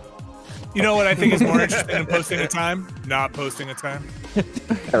 minutes? You know what I think is more interesting than posting a time? Not posting a time.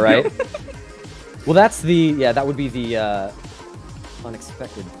 All right. Well, that's the that would be the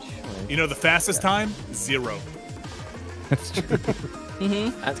unexpected choice. You know the fastest time? 0. That's true.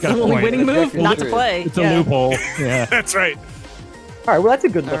 Mm-hmm. That's got a The only point. winning move, That's not to true. play. It's a Yeah. loophole. Yeah. That's right. All right. Well, that's a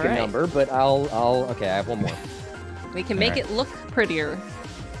good looking All right. number, but I'll okay. I have one more. We can make Alright. it look prettier.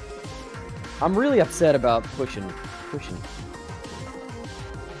 I'm really upset about pushing.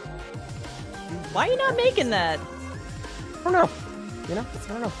 Why are you not making that? I don't know. You know, I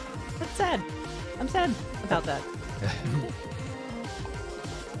don't know. That's sad. I'm sad about that.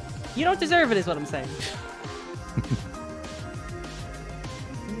 You don't deserve it, is what I'm saying.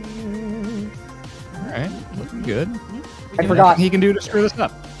 All right. Looking good. I forgot. He can do to screw this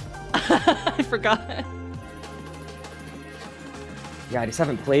up. I forgot. Yeah, I just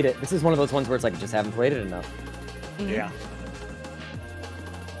haven't played it. This is one of those ones where it's like, I just haven't played it enough. Yeah.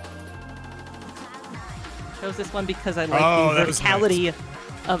 Chose this one because I like Oh, the that was verticality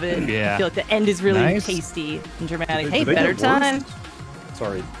of it. Yeah. I feel like the end is really Nice. tasty and dramatic. Did Hey, they better get worse? time.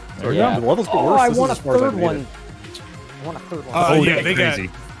 Sorry. Yeah. The levels get Oh, worse. I This is want a as far as I've third made one. it. I want a third one. Oh, yeah, that's they got- crazy.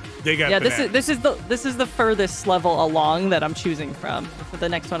 They got Yeah, bananas. this is the furthest level along that I'm choosing from. For the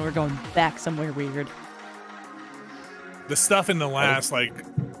next one, we're going back somewhere weird. The stuff in the last like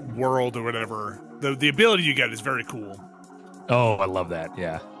world or whatever. The ability you get is very cool. Oh, I love that.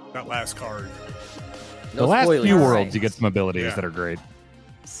 Yeah. That last card. The last spoilers. few All worlds, right. you get some abilities Yeah. that are great.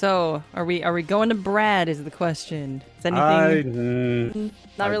 So, are we going to Brad? Is the question? Is anything?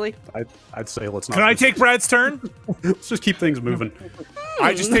 Not really. I'd say let's not. Can I take Brad's turn? Let's just keep things moving.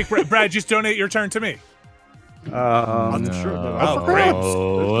 I just take Brad. Just donate your turn to me. Sure. Oh, great.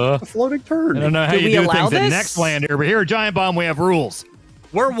 A floating turn. I don't know how Do we you do allow things in this? Next Land over here. Giant Bomb, we have rules.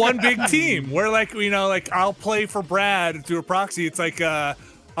 We're one big team. We're like, like I'll play for Brad through a proxy. It's like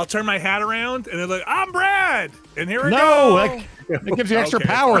I'll turn my hat around and they're like, I'm Brad, and here we go. That gives you extra Okay,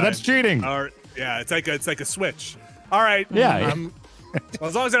 power. fine. That's cheating. All right. Yeah, it's like a switch. All right. Yeah. Well,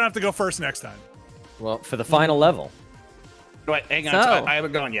 as long as I don't have to go first next time. Well, for the final level. Wait, hang on. So- I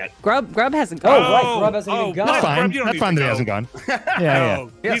haven't gone yet. Grub hasn't Oh, gone. right. Grub hasn't even gone. That's fine. Grub, you don't That's need fine to that he go. hasn't gone. Yeah.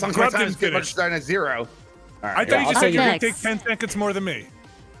 Oh, Yeah, as long as Grub my time's didn't pretty much finish. starting at 0. All I right. thought you just said you were going to Next. take 10 seconds more than me.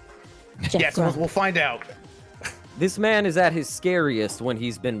 Yes, we'll find out. This man is at his scariest when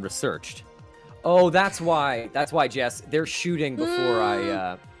he's been researched. Oh, that's why, Jess. They're shooting before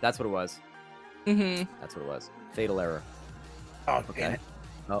I. That's what it was. Mm-hmm. That's what it was. Fatal error. Oh, okay.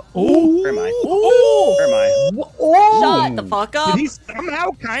 Oh. Where am I? Where am I? Shut the fuck up. Did he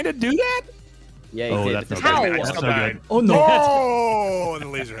somehow kind of do that? Yeah, he Oh, did. that's but not How? good. I That's still so died. good. Oh no. Oh, and the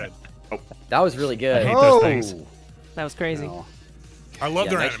laser head. that was really good. I hate those things. That was crazy. No. I love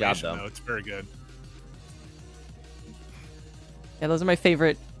Yeah, their nice job, animation, though. though. It's very good. Yeah, those are my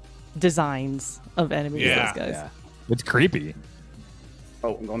favorite designs of enemies. Yeah. Those guys. Yeah. It's creepy.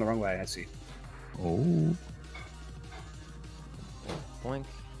 Oh, I'm going the wrong way. I see. Oh. Boink.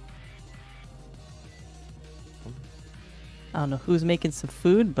 I don't know who's making some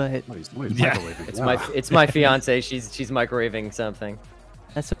food, but Nobody's Yeah. microwaving. It's my fiance. She's microwaving something.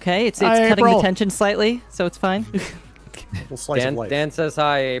 that's okay. It's Hi, cutting April. the tension slightly, so it's fine. We'll slice of life. Dan says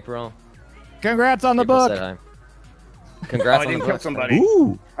hi, April. Congrats on the April book. said hi. Oh, Congrats I on the didn't kill book. somebody.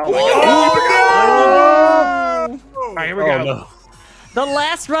 Ooh. Oh my god! All right, here we go. no. The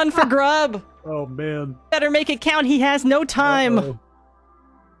last run for Grub. Oh man. Better make it count. He has no time. Uh-oh.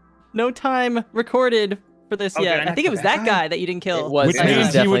 No time recorded for this Oh, yet. did I I think it was that guy that you didn't kill. It was. Which Yeah. means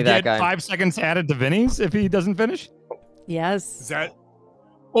he Definitely would that get guy. 5 seconds added to Vinny's if he doesn't finish. Yes. Is that?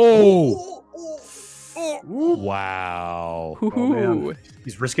 Oh. Wow. Oh man.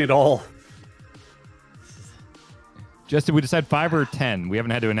 He's risking it all. Just did we decide 5 or 10? We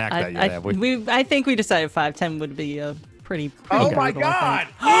haven't had to enact that yet, have we? I think we decided 5. 10 would be a pretty Oh brutal, my I god!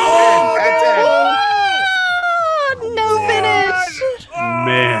 think. Oh, No finish.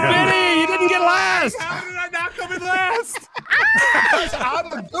 Man. Vinny, you didn't get last. How did I not come in last? I'm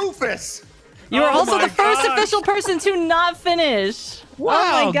the doofus. You are Oh also my the first gosh. official person to not finish. Oh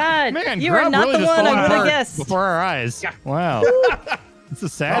Wow. my god. Man, you are Grub not really the just one falling I would have apart guessed. before our eyes. Yeah. Wow. This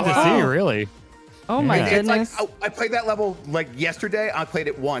is sad to see, really. Oh my Yeah. It's like goodness. I played that level like yesterday. I played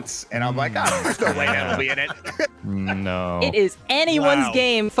it once, and I'm like, oh, there's no way that'll be in it. No. It is anyone's Wow.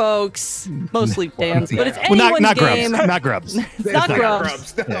 game, folks. Mostly Dan's, but it's Well, anyone's not game. Grubs. Not Grubs. It's not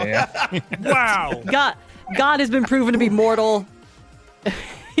Grubs. Yeah. Wow. God has been proven to be mortal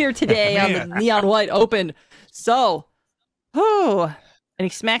here today on the Man. Neon White Open. So, any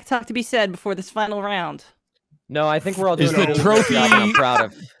smack talk to be said before this final round? No, I think we're all doing Is the a really good trophy- job and I'm proud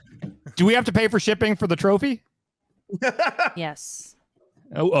of. Do we have to pay for shipping for the trophy? Yes.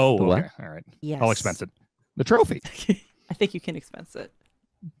 Oh, The what? okay. All right. Yes. I'll expense it. The trophy. I think you can expense it.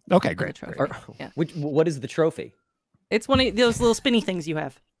 Okay, great. Trophy. Or, Yeah. what is the trophy? It's one of those little spinny things you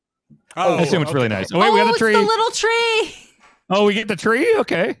have. Oh, I assume it's really okay. nice. Oh, wait, we have the it's tree. the little tree. Oh, we get the tree?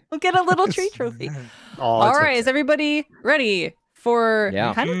 Okay. We'll get a little tree trophy. Oh, All right, is everybody ready for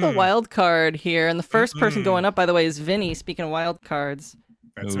Yeah. kind of the wild card here? And the first person going up, by the way, is Vinny. Speaking of wild cards.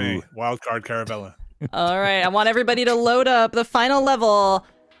 That's me. Wild card Caravella. All right, I want everybody to load up the final level.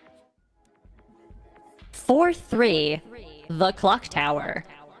 4-3, the clock tower.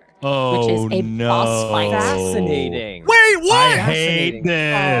 Oh, Which is a no. boss fight. Fascinating. Wait, what? I hate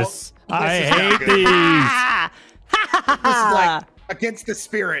this. I hate these. This is like against the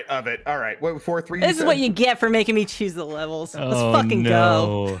spirit of it. All right, what 4-3? This is what you get for making me choose the levels. Let's Oh, fucking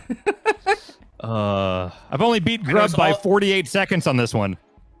go. no. I've only beat know Grub it's by all- 48 seconds on this one.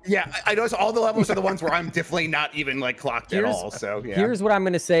 Yeah, I notice all the levels are the ones where I'm definitely not even like clocked at all. So yeah. Here's what I'm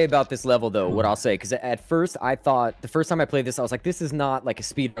going to say about this level, though. What I'll say, because at first I thought the first time I played this, I was like, this is not like a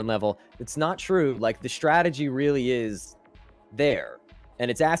speedrun level. It's not true. Like the strategy really is there,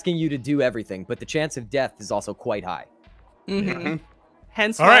 and it's asking you to do everything, but the chance of death is also quite high. Mhm.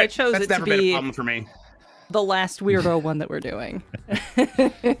 Hence All why I right, chose That's it to never been a be problem for me. the last weirdo one that we're doing.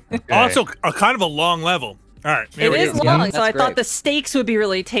 Also, a kind of a long level. All right. here It we is go. long, That's so I thought great. the steaks would be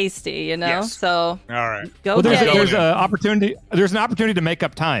really tasty, you know? Yes. So All right. go Well, get there's it. an opportunity. There's an opportunity to make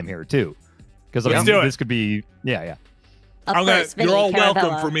up time here too, because Let's do it. this could be. Yeah. Up first, Vinny you're all welcome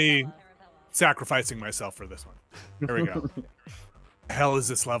Caravella. for me sacrificing myself for this one. Here we go. The hell is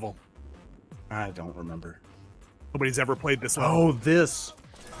this level? I don't remember. Nobody's ever played this level. Oh, this.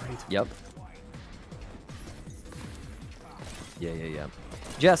 Yep. Yeah.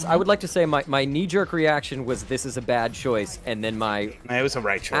 Jess, I would like to say my knee-jerk reaction was this is a bad choice, and then my It was a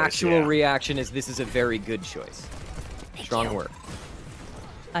right choice. actual reaction is this is a very good choice. Strong word.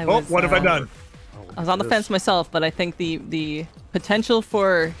 What have I done? I was on the fence myself, but I think the potential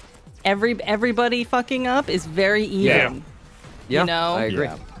for everybody fucking up is very even. Yeah, you know, I agree.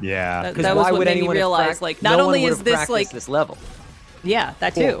 Yeah. that was why what would made me anyone realize, like, not no only one would is have this practiced like, this level. yeah,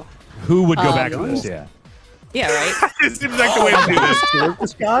 that too. Who would go back to this? Yeah. Yeah, right. This seems like the way to do this.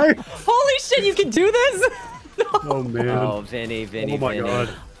 This guy? Holy shit, you can do this! Oh, man. Oh, Vinny. Oh, my God.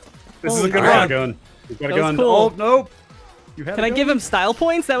 This is a good Got a run. gun. You got a That was gun. cool. Oh, nope. You had Can a I gun? give him style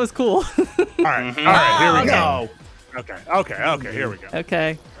points? That was cool. All right, here we go. Okay, here we go.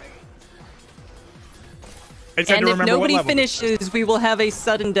 Okay. I just had And to if remember what nobody level. finishes, we will have a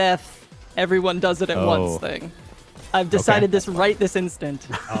sudden death. Everyone does it at once thing. I've decided this right this instant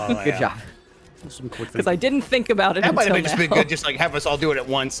Good job. Some quick because I didn't think about it That might until have just now. been good. Just like have us all do it at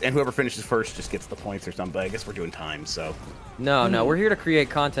once, and whoever finishes first just gets the points or something. But I guess we're doing time, so. No, we're here to create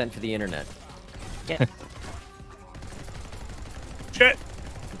content for the internet. Yeah. Shit.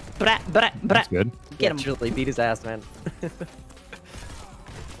 Brat. That's good. Get him. Literally beat his ass, man.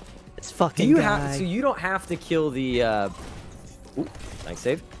 It's fucking Do you guy. have? So you don't have to kill the. Ooh, nice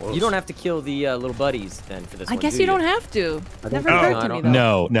save. You don't have to kill the little buddies then for this I one. guess do you don't have to. Never know. occurred I to don't me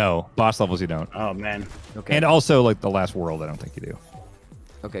though. No. Boss levels you don't. Oh man. Okay. And also like the last world, I don't think you do.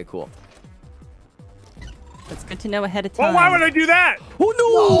 Okay, cool. It's good to know ahead of time. Well, why would I do that?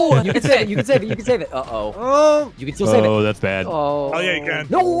 Oh no! You can save it. You can save it. You can save it. Uh-oh. Oh! You can still save it. Oh, that's bad. Oh. Oh yeah, you can.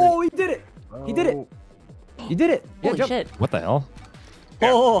 No, he did it. He did it. You did it. Yeah, Holy jump. shit! What the hell?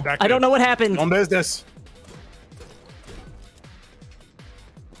 Oh, back I don't in. know what happened. On business.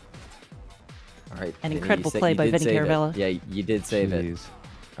 All right. An Vinny, incredible you sa- play you by did Vinny save it. Caravella. Yeah, you did save it. Jeez.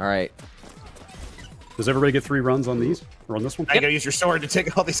 All right. Does everybody get 3 runs on these? Or on this one? I gotta use your sword to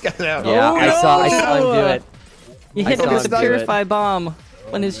take all these guys out. Yeah, Oh, I saw him no! do it. You I hit him saw with him the do it. purify bomb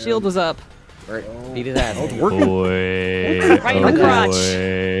when his shield was up. All right. Beat his ass. Boy. Right in the crotch.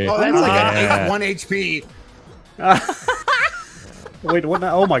 Oh, that's like Yeah. a 1 HP. Wait, what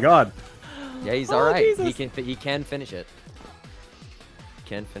now? Oh, my God. Yeah, he's Oh, all right. Jesus. He can finish it.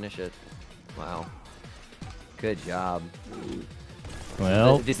 Can finish it. Wow. Good job.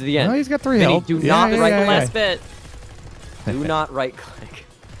 Well, This is the end. No, he's got 3 Vinny, health. do not right yeah. Last bit. Do not right click.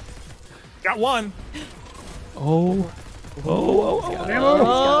 Got one. Oh.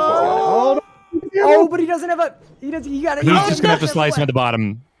 Oh, but he doesn't have a. He got it. He's just gonna have to slice him at the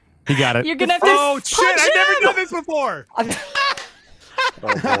bottom. He got it. You're gonna have to Oh shit! punch I've never him! done this before. Oh, boy.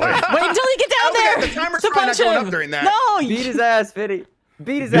 Wait until you get down Okay, there the timer's to probably punch not going him. up during that. No, Beat his ass, Vinny.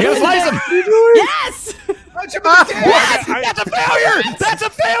 Beat his You gotta ass. slice him. yes. Punch him in the dick. That's a failure. That's a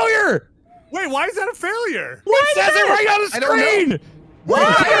failure. Wait, why is that a failure? It says it right on the I don't know. screen.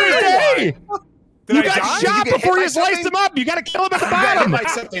 Why? Did You I got die? shot Did you get hit before by you sliced something? him up. You gotta kill him at the You got hit bottom. by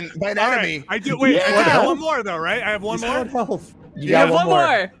something, by an All enemy. right, I do. Wait, Yeah. I got one more though, right? I have one He's more. out of health. You You got have one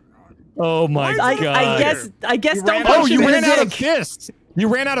more. Oh my I god. guess You don't ran punch Oh, him you in ran the out of dick. fists. You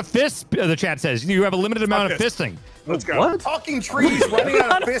ran out of fists. The chat says you have a limited amount of fist. fisting. Let's go. What? Talking trees running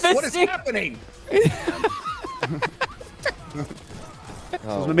out of fists. What is Fisting. happening? It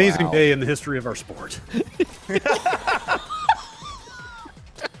was an amazing day in the history of our sport.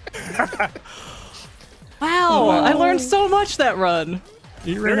 Wow, I learned so much that run.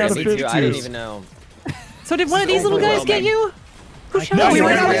 You ran out of Me fist too. I didn't juice. even know. So did one of these little guys get you? Who shot No, you? he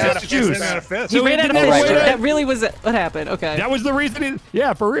ran out ran of fist juice. Ran out of fist. He So ran out of didn't fish. know right. That really was it. What happened? Okay. That was the reason.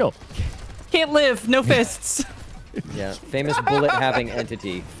 Yeah, for real. Can't live. No fists. Yeah, famous bullet-having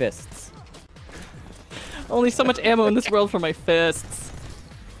entity, fists. Only so much ammo in this world for my fists.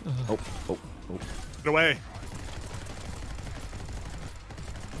 Oh. Get away.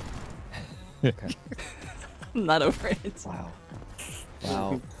 I'm not over it.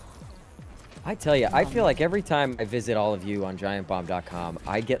 Wow. I tell you, I feel like every time I visit all of you on giantbomb.com,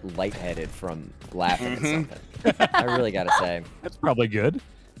 I get lightheaded from laughing at something. I really gotta say. That's probably good.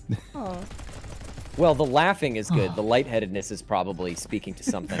 Well, the laughing is good. The lightheadedness is probably speaking to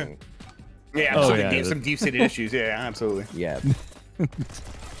something. Yeah, Oh, something yeah, deep, some deep-seated issues. Yeah, absolutely. Yeah.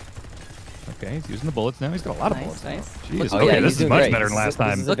 Okay, he's using the bullets now. He's got a lot of Nice, bullets. nice. Jeez, Oh, okay, yeah, this he's is doing much great. better than last time.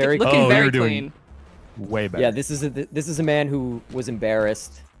 This is a very Looking Oh, very you're doing clean. way better. Yeah, this is a man who was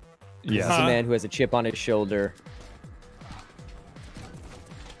embarrassed. This is yeah. a man who has a chip on his shoulder.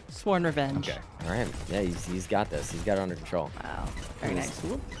 Sworn revenge. Okay. All right. Yeah, he's got this. He's got it under control. Wow. Very nice.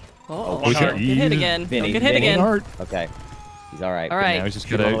 Whoop. Oh, Don't get hit again. Vinny, Don't get hit again. Okay. He's all right. All right. Now he's just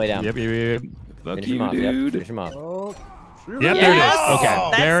Shoot all the way down. Yep. Finish him off. Yep. Finish him off. Yep, there it is.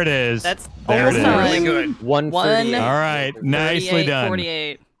 Okay, there it is. That's there it is. Really good. 138. All right, nicely done.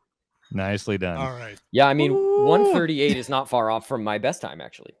 48. Nicely done. All right. Yeah, I mean, 138 is not far off from my best time,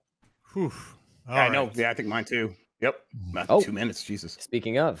 actually. Whew. All I know. right. Yeah, I think mine too. Yep. About Oh. 2 minutes. Jesus.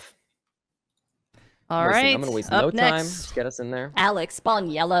 Speaking of. All Listen, right. I'm going to waste Up no time. next. Just get us in there. Alex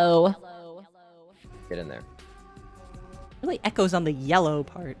Boniello. Get in there. Really echoes on the yellow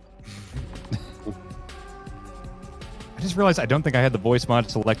part. I just realized I don't think I had the voice mod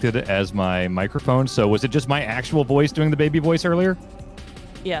selected as my microphone. So was it just my actual voice doing the baby voice earlier?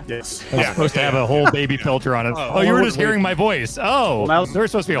 Yeah. Yes. I was supposed to have a whole baby filter on it. Oh, you were just hearing my voice. Oh, Well, there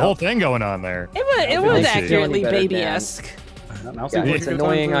was supposed to be a whole thing going on there. It was I see. accurately Better, Dan. baby-esque. Now Yeah, it's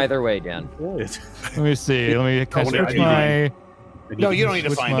annoying either way, Dan. Let me see. Let me Oh, switch yeah, my. No, you don't need to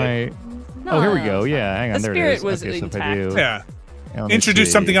switch find my. it. Oh, here we go. Yeah, hang on. The there spirit it is. was Okay, so if I intact. do- Yeah. let me Introduce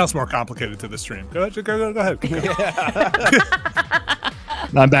see. something else more complicated to the stream. Go ahead. Go ahead.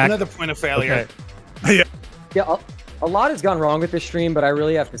 I'm back. Another point of failure. Okay. Yeah, a lot has gone wrong with this stream, but I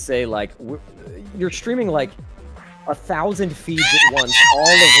really have to say, like, you're streaming like 1,000 feeds at once, all of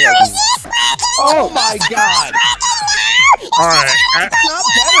like. Oh my god! All right. It's not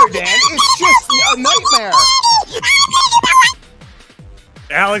better, Dan. It's just a nightmare.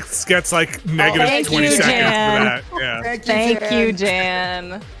 Alex gets like negative Thank 20 you, seconds Jan. for that. Yeah. Thank you,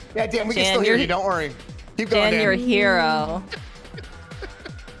 Jan. Yeah, Dan, we can Jan, still hear you're- you. Don't worry. Keep going, Jan, Dan. you're a hero.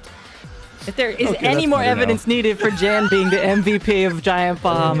 If there is Okay, any that's more better evidence needed for Jan being the MVP of Giant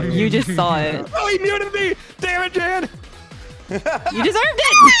Bomb, you just saw it. Oh, he muted me! Damn it, Jan! You deserved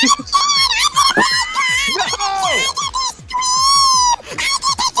it!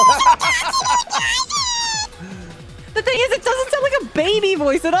 The thing is, it doesn't sound like a baby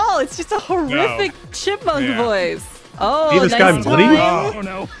voice at all. It's just a horrific chipmunk Yeah. voice. Oh, Hey, this nice guy Woody? time. Oh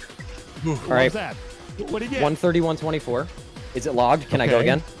no! All What right, was that? What did you get? 130, 124. Is it logged? Can I go Okay.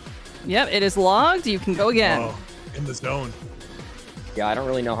 again? Yep, it is logged. You can go again. Oh, in the zone. Yeah, I don't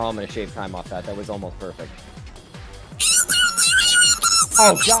really know how I'm going to shave time off that. That was almost perfect.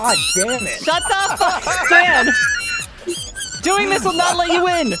 Oh, god damn it. Shut the fuck, Dan. Doing this will not let you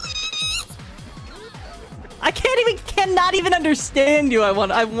win. I cannot even understand you. I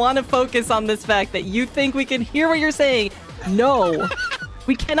want to focus on this fact that you think we can hear what you're saying. No,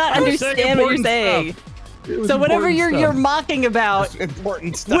 we cannot I was saying understand what you're important saying. stuff. It was So whatever important you're stuff. mocking about,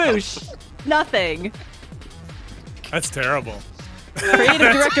 Important stuff. whoosh, nothing. That's terrible. Creative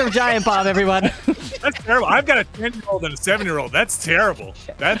director of Giant Bomb, everyone. That's terrible. I've got a 10-year-old and a 7-year-old. That's terrible.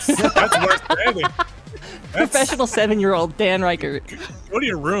 That's worse than anything. Professional 7-year-old Dan Reichert. Go to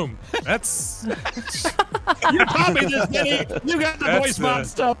your room. That's You copied this, Vinny. You got the That's, voice mod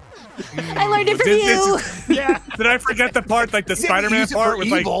stuff. I learned it from you. Yeah. Did I forget the part, like the didn't Spider-Man use it part for with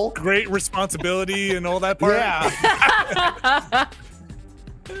evil. like great responsibility and all that part? Yeah.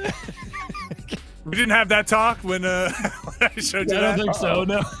 We didn't have that talk when, when I showed you I that. don't think so.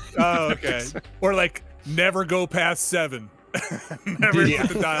 No. Oh, okay. Or like never go past 7. Never Yeah.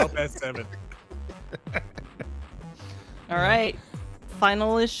 put the dial past 7. All right,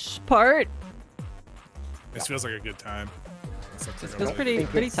 final-ish part. This feels like a good time. This looks like This a feels really-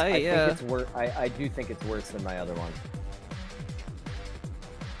 pretty tight, yeah. I do think it's worse than my other one.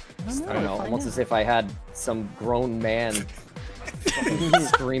 I I don't know, almost as if I had some grown man fucking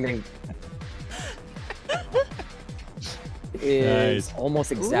screaming. Is Nice.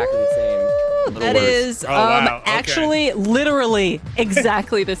 almost exactly the same. That is Oh, wow, okay. actually literally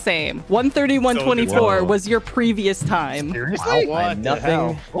exactly the same. 130, 124 Whoa. was your previous time. Seriously? I'm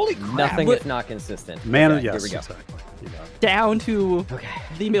nothing, Holy crap. nothing What- if not consistent. Man, Okay, yes, here we go. exactly. You got it. Down to Okay.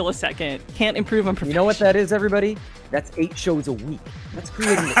 the millisecond. Can't improve on You perfection. know what that is, everybody? That's 8 shows a week. That's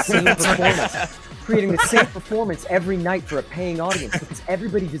creating the same performance. Creating the same performance every night for a paying audience because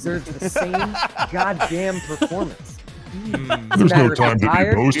everybody deserves the same goddamn performance. There's matter no if you're time to be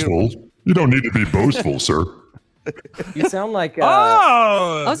tired. boastful. You don't need to be boastful, sir. You sound like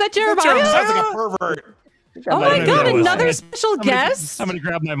Oh! Oh, is that Jeremiah? Sounds like a pervert. Oh my know god, that was another it. special guest? Somebody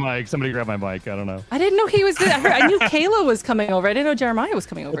grab my mic. Somebody grab my mic. I don't know. I didn't know he was there. I knew Kayla was coming over. I didn't know Jeremiah was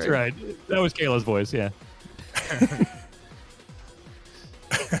coming over. That's right. That was Kayla's voice. Yeah.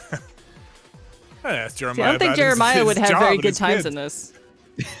 I asked Jeremiah See, I don't think about Jeremiah his would have job very and good his times kids. in this.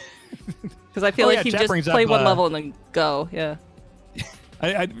 Because I feel Oh, like yeah, he'd chat just brings play up, one level and then go. Yeah.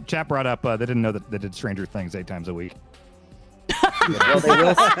 Chat brought up they didn't know that they did Stranger Things 8 times a week.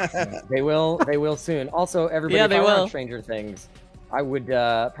 well, they will. They will soon. Also, everybody, Yeah, if they I were on will. Stranger Things, I would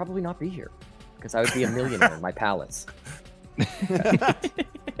probably not be here because I would be a millionaire in my palace.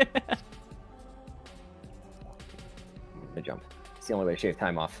 The jump. It's the only way to shave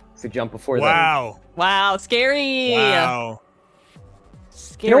time off. So jump before that. Wow. Wow, scary. Wow.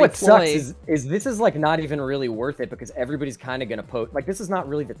 Scary You know what ploy. sucks is this is like not even really worth it because everybody's kind of gonna post. Like this is not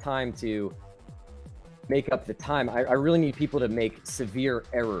really the time to make up the time. I really need people to make severe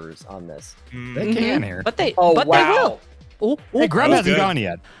errors on this. They can here. But they, Oh but wow. they will. Oh, Hey, Grub That was hasn't good. gone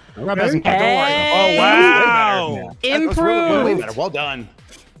yet. Grub hasn't gone. Hey. Oh wow. That was really way Improved. better. Well done.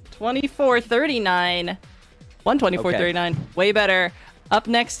 24-39. 124-39. Way better. Up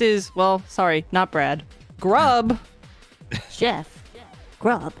next is, well, sorry, not Brad. Grub. Chef.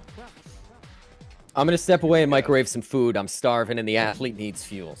 Grub. I'm gonna step away and microwave some food. I'm starving and the athlete needs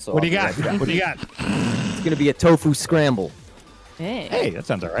fuel. So What do you I'll got? be right back. What do you got? It's gonna be a tofu scramble. Hey. Hey, that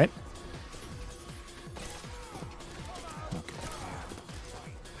sounds all right.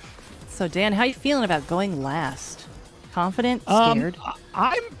 So, Dan, how you feeling about going last? Confident? Scared?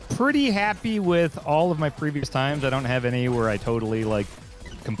 I'm pretty happy with all of my previous times. I don't have any where I totally like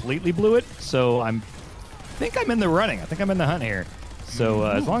completely blew it. So I think I'm in the running. I think I'm in the hunt here. So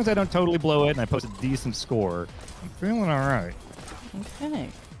as long as I don't totally blow it and I post a decent score, I'm feeling all right. Okay.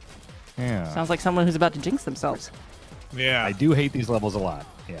 Yeah. Sounds like someone who's about to jinx themselves. Yeah. I do hate these levels a lot.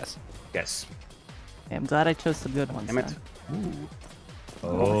 Yes. Yes. Okay, I'm glad I chose some good ones. Damn it. then.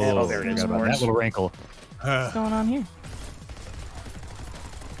 Oh, there it is, forgot about Morris. that little wrinkle. What's going on here?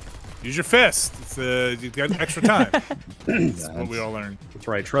 Use your fist. It's, you've got extra time. That's what we all learned. That's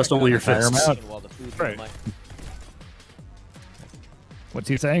right. Trust only your Fire 'em fists. out. While the food's Right. in my- What's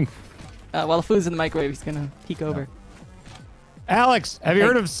he saying? While the food's in the microwave, he's gonna peek over. Alex, have you Hey.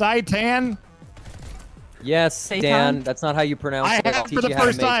 heard of Saitan? Yes, Seitan? Dan. That's not how you pronounce I it. had I'll it teach for the you how to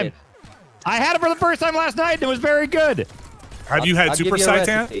first make time. it. I had it for the first time last night and it was very good. Have you had I'll Super give you a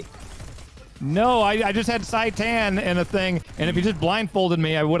Saitan? recipe. No, I just had Saitan and a thing, and if you just blindfolded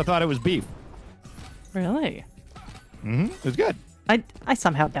me, I would have thought it was beef. Really? It was good. I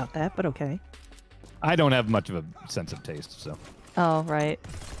somehow doubt that, but okay. I don't have much of a sense of taste, so. Oh, right.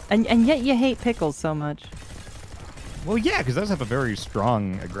 And yet you hate pickles so much. Well, yeah, because those have a very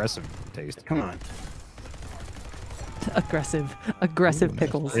strong, aggressive taste. Come on. Aggressive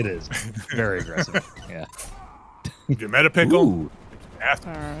pickles. It is very aggressive. Yeah. You met a pickle? Ooh. All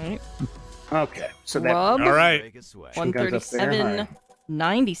right. Okay. So that. Rub. All right.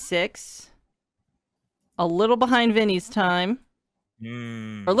 137.96. A little behind Vinny's time.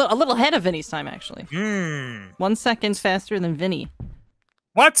 Mm. Or a little ahead of Vinny's time, actually. Mm. 1 second faster than Vinny.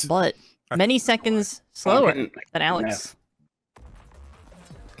 What? But many seconds slower than Alex.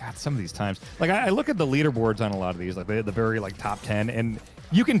 God, some of these times. Like, I look at the leaderboards on a lot of these, like the very, like, top 10, and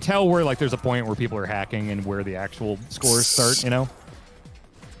you can tell where, like, there's a point where people are hacking and where the actual scores start, you know?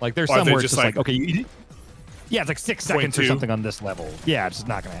 Like, there's Or are some they where it's just just like, like- okay, yeah, it's like 6 seconds or 0.2? something on this level. Yeah, it's just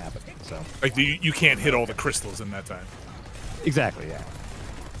not going to happen, so. Like you can't hit all the crystals in that time. Exactly, yeah.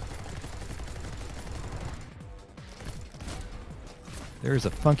 There's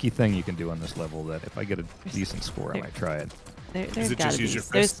a funky thing you can do on this level that if I get a decent score, I might try it. There's it gotta just be, use your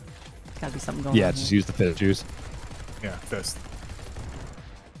there's fist? gotta be something going Yeah, on. just here. use the fizz juice. Yeah, fist.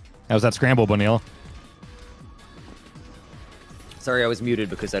 How's that scramble, Boniello? Sorry, I was muted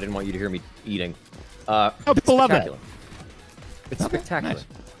because I didn't want you to hear me eating. Oh, people love that. Spectacular. It's Okay, spectacular. nice.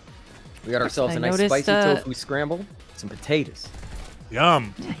 We got ourselves I a nice noticed, spicy tofu scramble, some potatoes.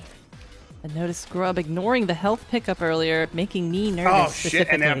 Yum. I noticed Grub ignoring the health pickup earlier, making me nervous. Oh, shit,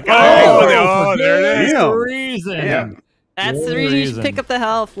 and specifically. then- There it is. Good reason. Yeah. That's Good the reason you should reason. pick up the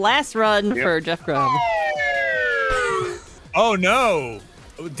health. Last run for Jeff Grubb. Oh no.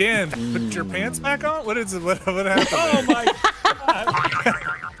 Oh, Dan, put your pants back on? What is it? What happened? Oh my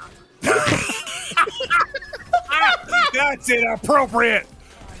god. That's inappropriate.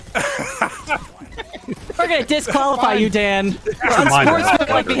 We're gonna disqualify you, Dan. For Mine.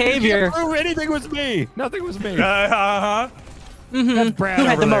 unsportsmanlike behavior. Prove anything was me. Nothing was me. Uh-huh. That's Brad Who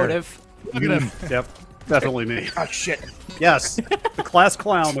had over the there. motive? Look at him. Yep. Definitely me. Oh shit. Yes. The class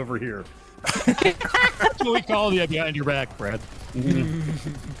clown over here. That's what we call you behind your back, Brad.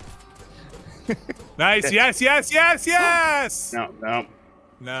 Nice. Yes, yes, yes, yes. No, no.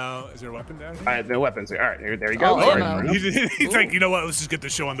 No. Is there a weapon down here? I have no weapons. All right, there you go. Oh, All right, ammo. He's like, you know what? Let's just get the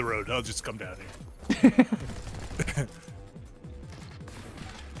show on the road. I'll just come down here.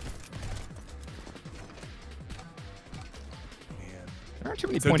 There aren't too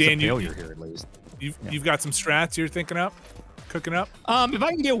many So, points Dan, of you- failure here, at least. You've got some strats you're thinking up, cooking up. If I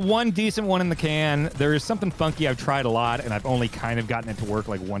can get one decent one in the can, there is something funky I've tried a lot, and I've only kind of gotten it to work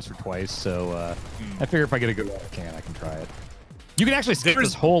like once or twice. So I figure if I get a good one in the can, I can try it. You can actually skip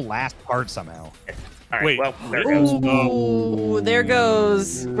this whole last part somehow. All right, Wait. well, there goes. Ooh, there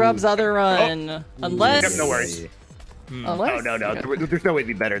goes Grub's other run. Unless. Yep, no worries. Unless. Oh, no. There's no way to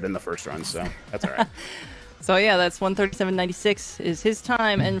be better than the first run, so that's all right. So yeah, that's 137.96 is his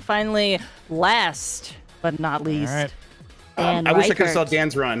time, and finally, last but not least, All right. Dan I wish I could have saw Reichert.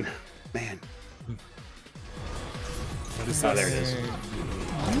 Dan's run. Man. What is Oh, this? there it is.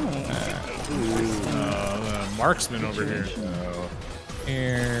 Marksman over here.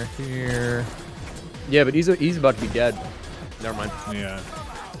 Here. Yeah, but he's about to be dead. Never mind. Yeah.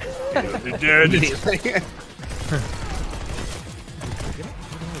 You're dead.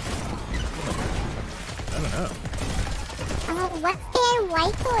 What's Dan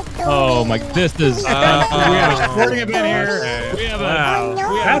Reichert doing? Oh my! This is. We have a sporting event here. We have a. Wow.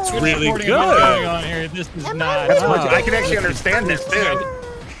 no. That's good really sporting good. event going on here. This is not. I can actually understand this, too.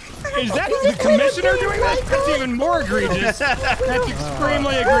 Is that the commissioner doing that? That's even more egregious. That's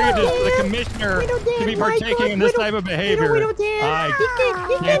extremely egregious for the commissioner to be partaking in this type of behavior. I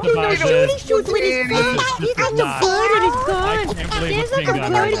can't abide this. This is not. I can't believe what's being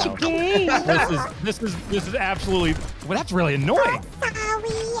done right now. This is absolutely. Well, that's really annoying.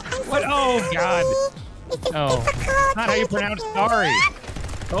 What? Oh God. No. Not how you pronounce sorry.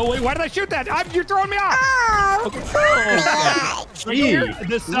 Oh wait, why did I shoot that? You're throwing me off. Okay. Oh, gee,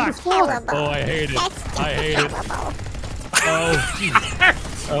 this sucks. Oh, I hate it. I hate it. Oh,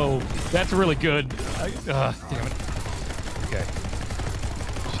 jeez. Oh, that's really good. Damn it. Okay.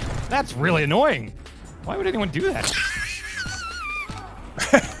 That's really annoying. Why would anyone do that?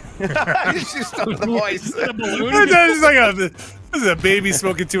 It's just the voice. The balloon. This is a baby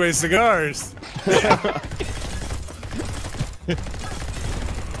smoking 2A cigars.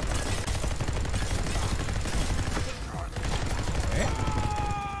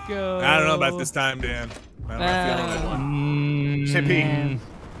 Go. I don't know about this time, Dan. I'm not feeling it. Sippy.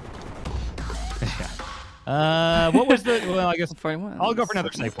 What was the? Well, I guess 41. I'll go for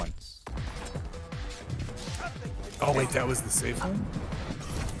another safe one. Oh wait, that was the safe one.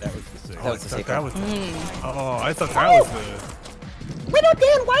 That was the safe. That was the safe one. Oh, I thought that was the. We know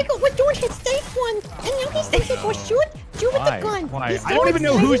Dan Reichert was doing his safe one, and now he's thinking for shoot with the gun. Why? He's I don't even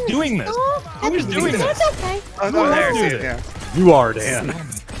know doing who's silence. doing this. Who is doing this? That's okay. Oh, no, there Who it did is. it? Yeah. You are, Dan.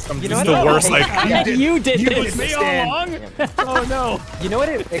 You know It's what? the worst. Like You did It this. was me all along. Oh no. You know what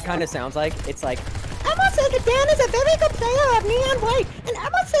it kind of sounds like? It's like Emma said that Dan is a very good player of Neon White, and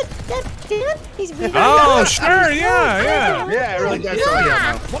Emma said that Dan, he's really oh good. sure, yeah. Yeah, it really does.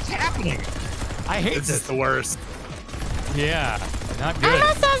 Yeah. What's happening? I hate This is this. the worst. Yeah, not good.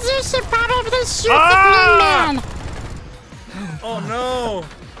 Emma says you should probably shoot Ah! the green man. Oh no.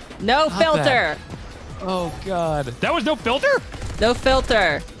 No filter. Oh god. That was no filter? No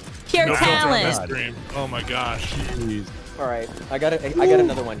filter. Pure No filter on talent. this stream. Oh my gosh. Jeez. all right. I got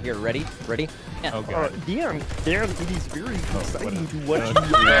another one here. Ready? Oh god. Dan, it is very exciting to watch What did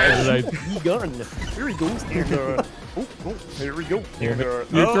I- the gun. Here he goes. And, here we go. Here,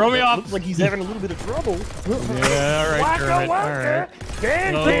 And, you throw me off. Looks like he's having a little bit of trouble. Yeah, all right, Kermit. All right.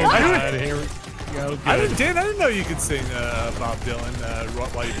 Oh god, here we go. I didn't know you could sing Bob Dylan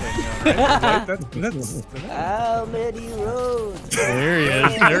while you're playing right? That's How many roads? There he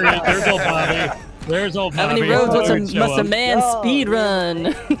is. There he is. There's old Bobby. There's old How Bobby. many roads Oh, must a man Oh, speed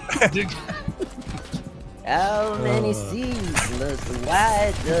run? How many seas must the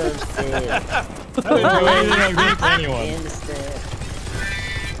white dove sail? I didn't do anything against anyone. In the step?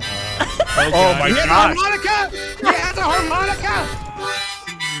 oh my He has a gosh. harmonica! He has a harmonica!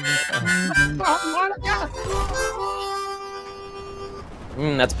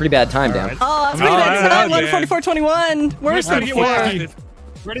 That's a pretty bad time, Dan. All right. Oh, that's pretty Oh, bad yeah, time. Dan. 144.21. Worse than Ready to get before. wacky.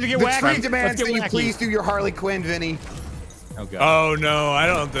 Ready to get The wacky? tree Let's demands get that you wacky. please do your Harley Quinn, Vinny. Oh god. Oh no, I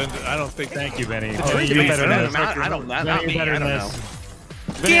don't think. Thank you, Benny. tree Benny, you demands better than that. this. I don't know. Benny, you better than this.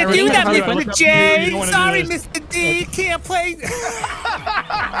 Benny, Can't every do time that, I look up Mr. to you, you J. don't wanna do Sorry, this. Mr. D. Can't play.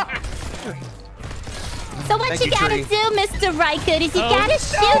 So what Thank you you, gotta Tree. do, Mr. Reichert, is you Oh, gotta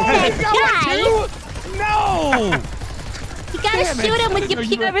shoot that guy. No! You gotta Damn it. shoot him I with didn't your know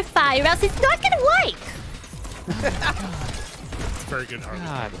you were- purifier, or else it's not gonna work. Very good, Harvey.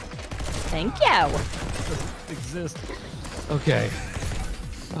 God, Thank you. exist. Okay.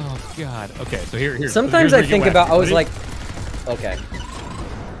 Oh god. Okay, so here. Sometimes I think about. I was like, okay.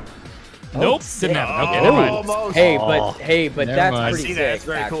 Nope, sick. didn't happen. Okay, never mind. Almost. Hey, but Never that's mind. pretty I see sick. that. It's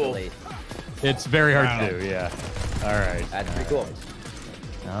very cool. Actually, It's very hard Wow. to do. Yeah. All right. that's pretty cool.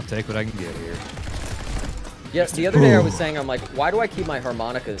 I'll take what I can get here. Yes, the other day I was saying, I'm like, why do I keep my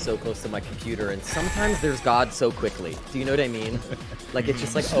harmonica so close to my computer? And sometimes there's God so quickly. Do you know what I mean? Like, it's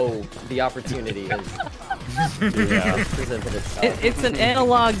just like, oh, the opportunity is Yeah, presented itself. It's an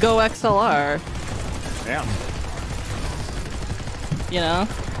analog Go XLR. Yeah. You know?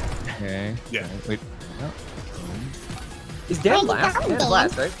 Okay. Yeah. Wait. Is Dan last? Dan's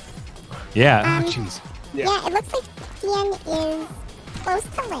last, right? Yeah. Oh, jeez. Yeah, it looks like Ian is close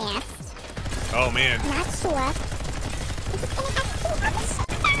to last. Oh man. Not sure. He's gonna have to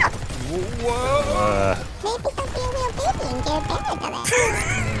Whoa. maybe he'll be a real baby and get a better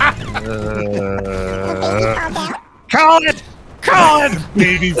Call it! Call it!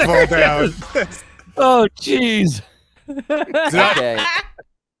 Babies fall down. Oh, jeez. Okay.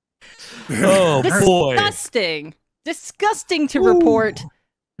 Oh, boy. Disgusting to report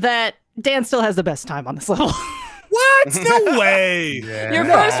that Dan still has the best time on this level. What? No way. Your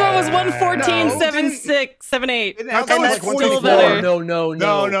first one was 1:14.76.78. Alex And was that's like still 1:24. better. No. No,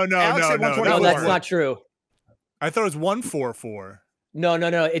 Alex said No, 1:24. that's not true. I thought it was 144. No.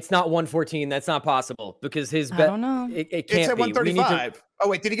 It's not 114. That's not possible because his I bet. don't know. It It can't said be. We need to- 135. Oh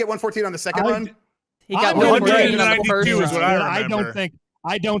wait, did he get 114 on the second run? He got I'm gonna 1:14 do on the first 92 is what one. I remember.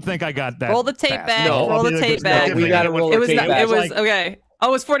 I don't think I got that. Roll the tape fast. back. No, Roll the tape back. We gotta roll It the was tape not, back. it was okay. Oh,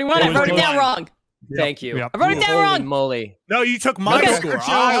 it was 41. I wrote it down wrong. Thank you. Yep. I wrote it down Holy wrong. moly. No, you took my Okay. score.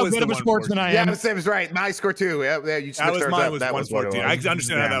 How I was good the of a sportsman I Yeah, am. Sam was right. My score too. Yeah, you That was switched mine ours was up. That was what it 114. I was.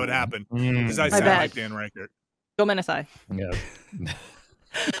 understand how that would happen because I My sound bad. like Dan Reichert. Go Menasai. Yeah.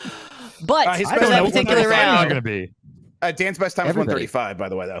 But his for I don't know that what particular my time is round, going to be. Dan's best time was Everybody. 135, by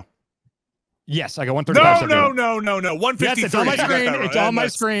the way, though. Yes, I got 135. No. 153. Yes, 153. it's on my You got screen. that It's right. on my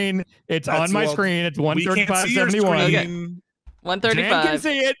That's- screen. It's that's on my well- screen. It's We can't see your 135.71. screen. Okay. Dan 135. can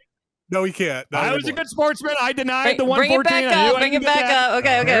see it. No, he can't. Not I was a anymore. good sportsman. I denied the Bring 114. it back up. Bring it back up.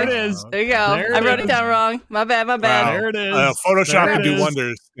 Okay. There it is. There you go. There I it wrote it is. down wrong. My bad. Wow. There it is. Photoshop There can it do is.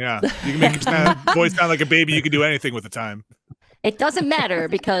 wonders. Yeah, you can make your voice sound like a baby. You can do anything with the time. It doesn't matter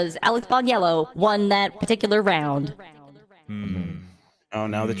because Alex Boniello won that particular round. Oh,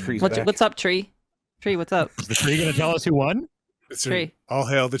 now the tree's back. What's up, Tree? Tree, what's up? Is the tree going to tell us who won? Tree. All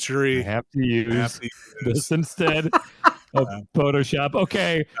hail the I tree. have to use Have to use this instead of Photoshop.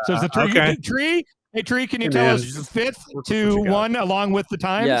 Okay. So is the tree? Okay. Tree? Hey, Tree, can you Hey, tell man. us 5th What to you got? 1 along with the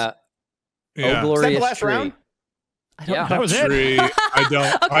times? Yeah. Yeah. Oh, Is that glorious the last tree. round? I don't Yeah. know. That was it. Tree. I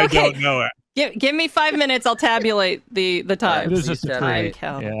don't. I don't know it. Give me 5 minutes. I'll tabulate the time. It is just a Right. tree.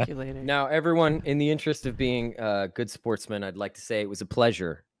 Time Yeah. calculator. Now, everyone, in the interest of being a good sportsman, I'd like to say it was a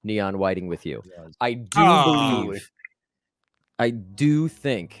pleasure neon whiting with you. I do believe, I do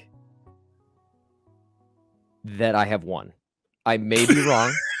think that I have won. I may be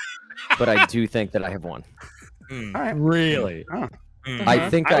wrong, but I do think that I have won. Mm. All right. Really? I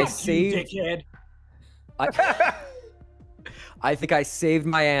think I You saved. dickhead. I think I saved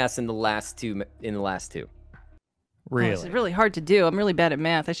my ass in the last two. In the last two. Oh, this is really hard to do. I'm really bad at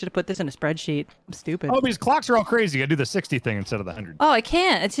math. I should have put this in a spreadsheet. I'm stupid. Oh, these clocks are all crazy. You got to do the 60 thing instead of the 100. Oh, I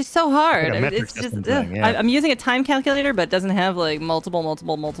can't. It's just so hard. Like a metric It's just. system thing, yeah. I'm using a time calculator, but it doesn't have like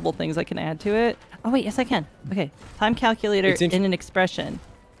multiple things I can add to it. Oh wait, yes I can. Okay, time calculator It's in an expression.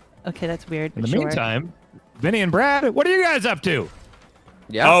 Okay, that's weird. In But the sure. meantime, Vinny and Brad, what are you guys up to?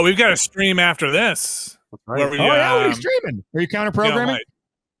 Yeah. Oh, we've got a stream after this. Where we, Oh, yeah, what are you streaming? Are you counter programming?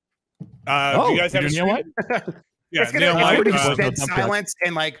 Do you guys have a you know stream? what? Yeah, It's gonna Neil be White, just dead Dump truck. silence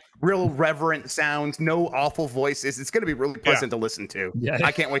and like real reverent sounds, no awful voices. It's gonna be really pleasant to listen to. Yeah.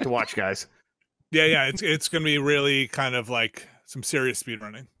 I can't wait to watch, guys. yeah. It's gonna be really kind of like some serious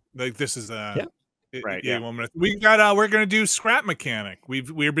speedrunning. Like this is Right, Yeah, yeah. 1 minute. We got we're gonna do scrap mechanic. We've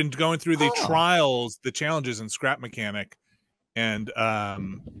been going through the trials, the challenges in scrap mechanic, and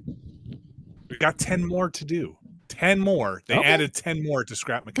we got 10 more to do. 10 more. They added 10 more to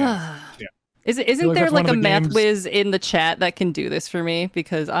scrap mechanic. Yeah. Isn't like there that's one like of a the math games- whiz in the chat that can do this for me?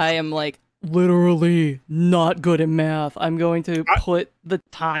 Because I am like literally not good at math. I'm going to put the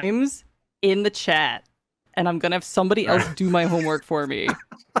times in the chat, and I'm gonna have somebody else do my homework for me.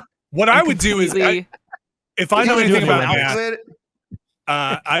 What I would do is, completely- if I know He's gonna do anything it about for math,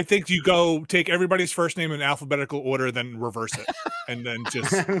 Alphabet- I think you go take everybody's first name in alphabetical order, then reverse it, and then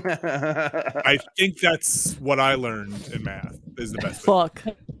just. I think that's what I learned in math is the best. Way. Fuck.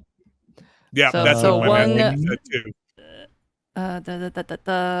 Yeah, So- that's so what my one- math teacher said too.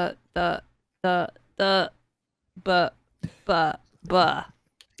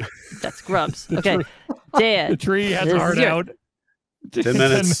 That's grubs. Okay, Dan. The tree has this a is heart your- out. 10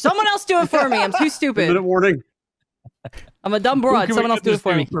 minutes. Someone else do it for me. I'm too 2-minute stupid. warning. I'm a dumb Who broad. can we Someone else get do it this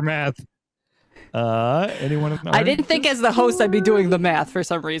for to me. for math. Anyone? I didn't think as the host I'd be doing the math for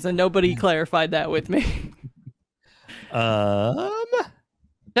some reason. Nobody clarified that with me.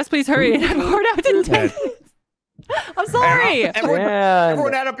 Just please hurry and have a hard out in 10 minutes. I'm sorry. Everyone, Man.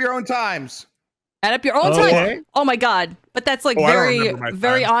 everyone add up your own times. Add up your own time. Oh my god! But that's like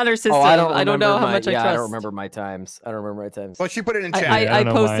very honor system. Oh, I don't know how much I trust. I don't remember my times. Well, she put it in chat. I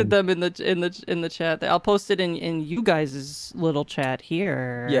posted them in the chat. I'll post it in you guys' little chat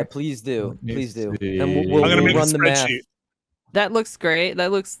here. Yeah, please do. Please do. And we'll run the math. That looks great.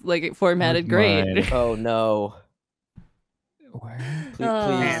 That looks like it formatted great. Oh no.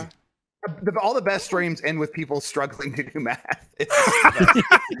 Please. All the best streams end with people struggling to do math.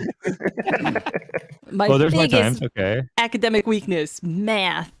 There's my times. Okay. Academic weakness,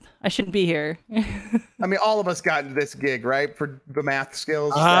 math. I shouldn't be here. I mean, all of us got this gig, right? For the math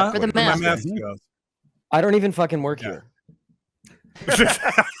skills. For the math skills. I don't even fucking work here.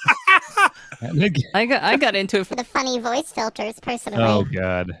 I got into it for the funny voice filters, personally. Oh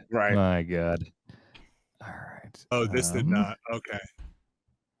god. Right. My god. All right. Oh, this did not. Okay.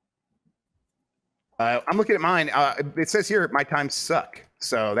 I'm looking at mine. It says here my times suck,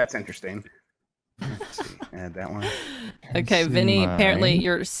 so that's interesting. Let's see. Add that one. Okay, Vinny. Apparently,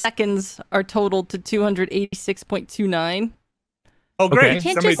 your seconds are totaled to 286.29. Oh, great! You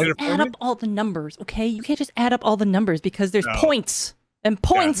can't just add up all the numbers, okay? You can't just add up all the numbers because there's points, and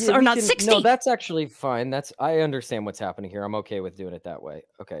points are not 60. No, that's actually fine. I understand what's happening here. I'm okay with doing it that way.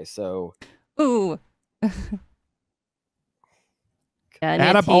 Okay, so. Ooh.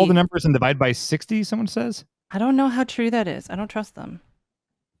 Add up all the numbers and divide by 60, someone says? I don't know how true that is. I don't trust them.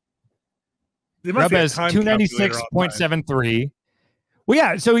 Grub has 296.73. Well,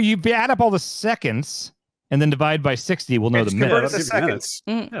 yeah, so you add up all the seconds and then divide by 60, we'll know the minutes. The seconds.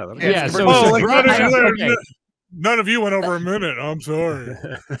 Yeah, so none of you went over a minute. I'm sorry.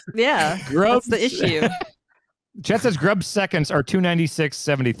 Yeah, that's the issue. Chet says Grub's seconds are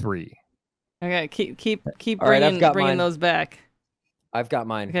 296.73. Okay, keep right, bringing those back. I've got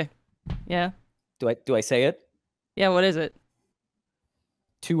mine. Okay. Yeah. Do I say it? Yeah, what is it?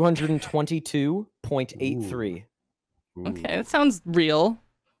 222.83. Okay, that sounds real.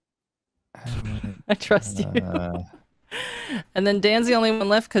 I trust you. And then Dan's the only one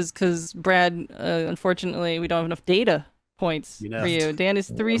left because Brad, unfortunately, we don't have enough data points for you. Dan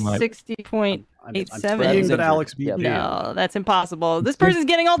is 360.87. I'm that Alex beat me. No, that's impossible. This person's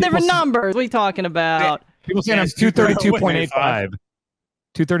getting all different numbers. What are you talking about? People saying I'm 232.85.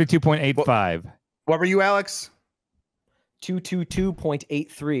 232.85. What were you, Alex?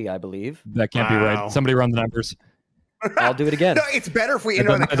 222.83, I believe. That can't be right. Somebody run the numbers. I'll do it again. No, it's better if we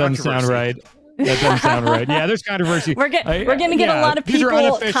enter the controversy. That doesn't sound right. That doesn't sound right. Yeah, there's controversy. We're going to get a lot of people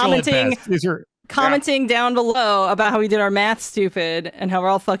commenting down below about how we did our math stupid and how we're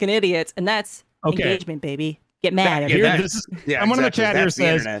all fucking idiots, and that's engagement, baby. Get mad. Someone in the chat here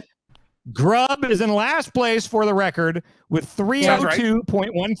says Grub is in last place for the record with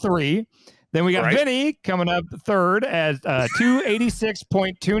 302.13. Then we got Vinny coming up third at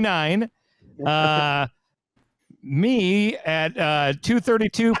 286.29. Me at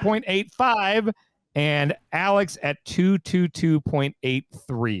 232.85, and Alex at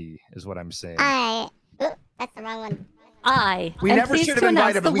 222.83 is what I'm saying. That's the wrong one. We never should have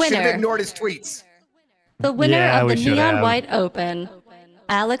invited him. We should have ignored his tweets. The winner of the Neon White Open,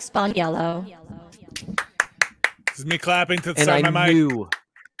 Alex Boniello. This is me clapping to the side of my mic.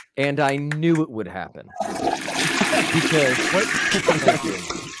 And I knew it would happen.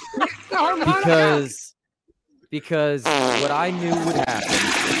 Because what I knew would happen.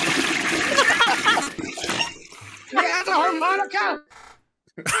 Yeah, the harmonica.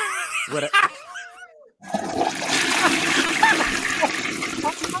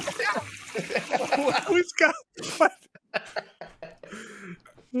 Who's got what?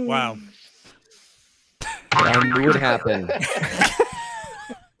 Wow. I knew it would happen.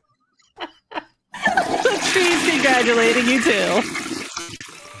 She's congratulating you too.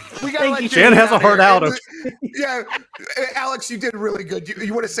 Jan has a heart out. Yeah, Alex, you did really good.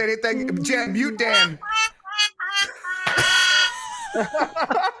 You want to say anything? Jan, mute Dan.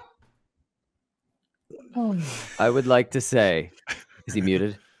 I would like to say, is he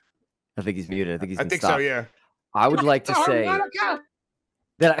muted? I think he's muted. I think he's been stopped. So, yeah. I would like to say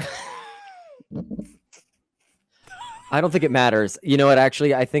that I don't think it matters. You know what?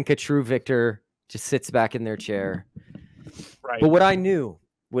 Actually, I think a true victor just sits back in their chair. Right. But what I knew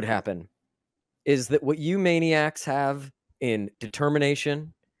would happen is that what you maniacs have in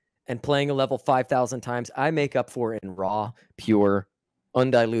determination and playing a level 5,000 times, I make up for in raw, pure,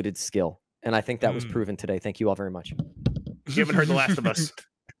 undiluted skill. And I think that was proven today. Thank you all very much. You haven't heard The Last of Us.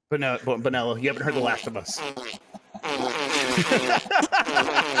 Bonello, you haven't heard The Last of Us.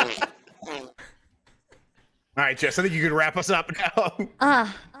 All right, Jess, I think you can wrap us up now. A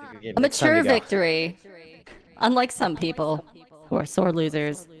mature victory. Unlike some people. who are sore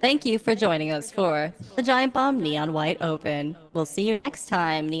losers. Thank you for joining us for the Giant Bomb Neon White Open. We'll see you next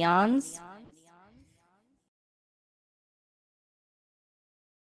time, Neons.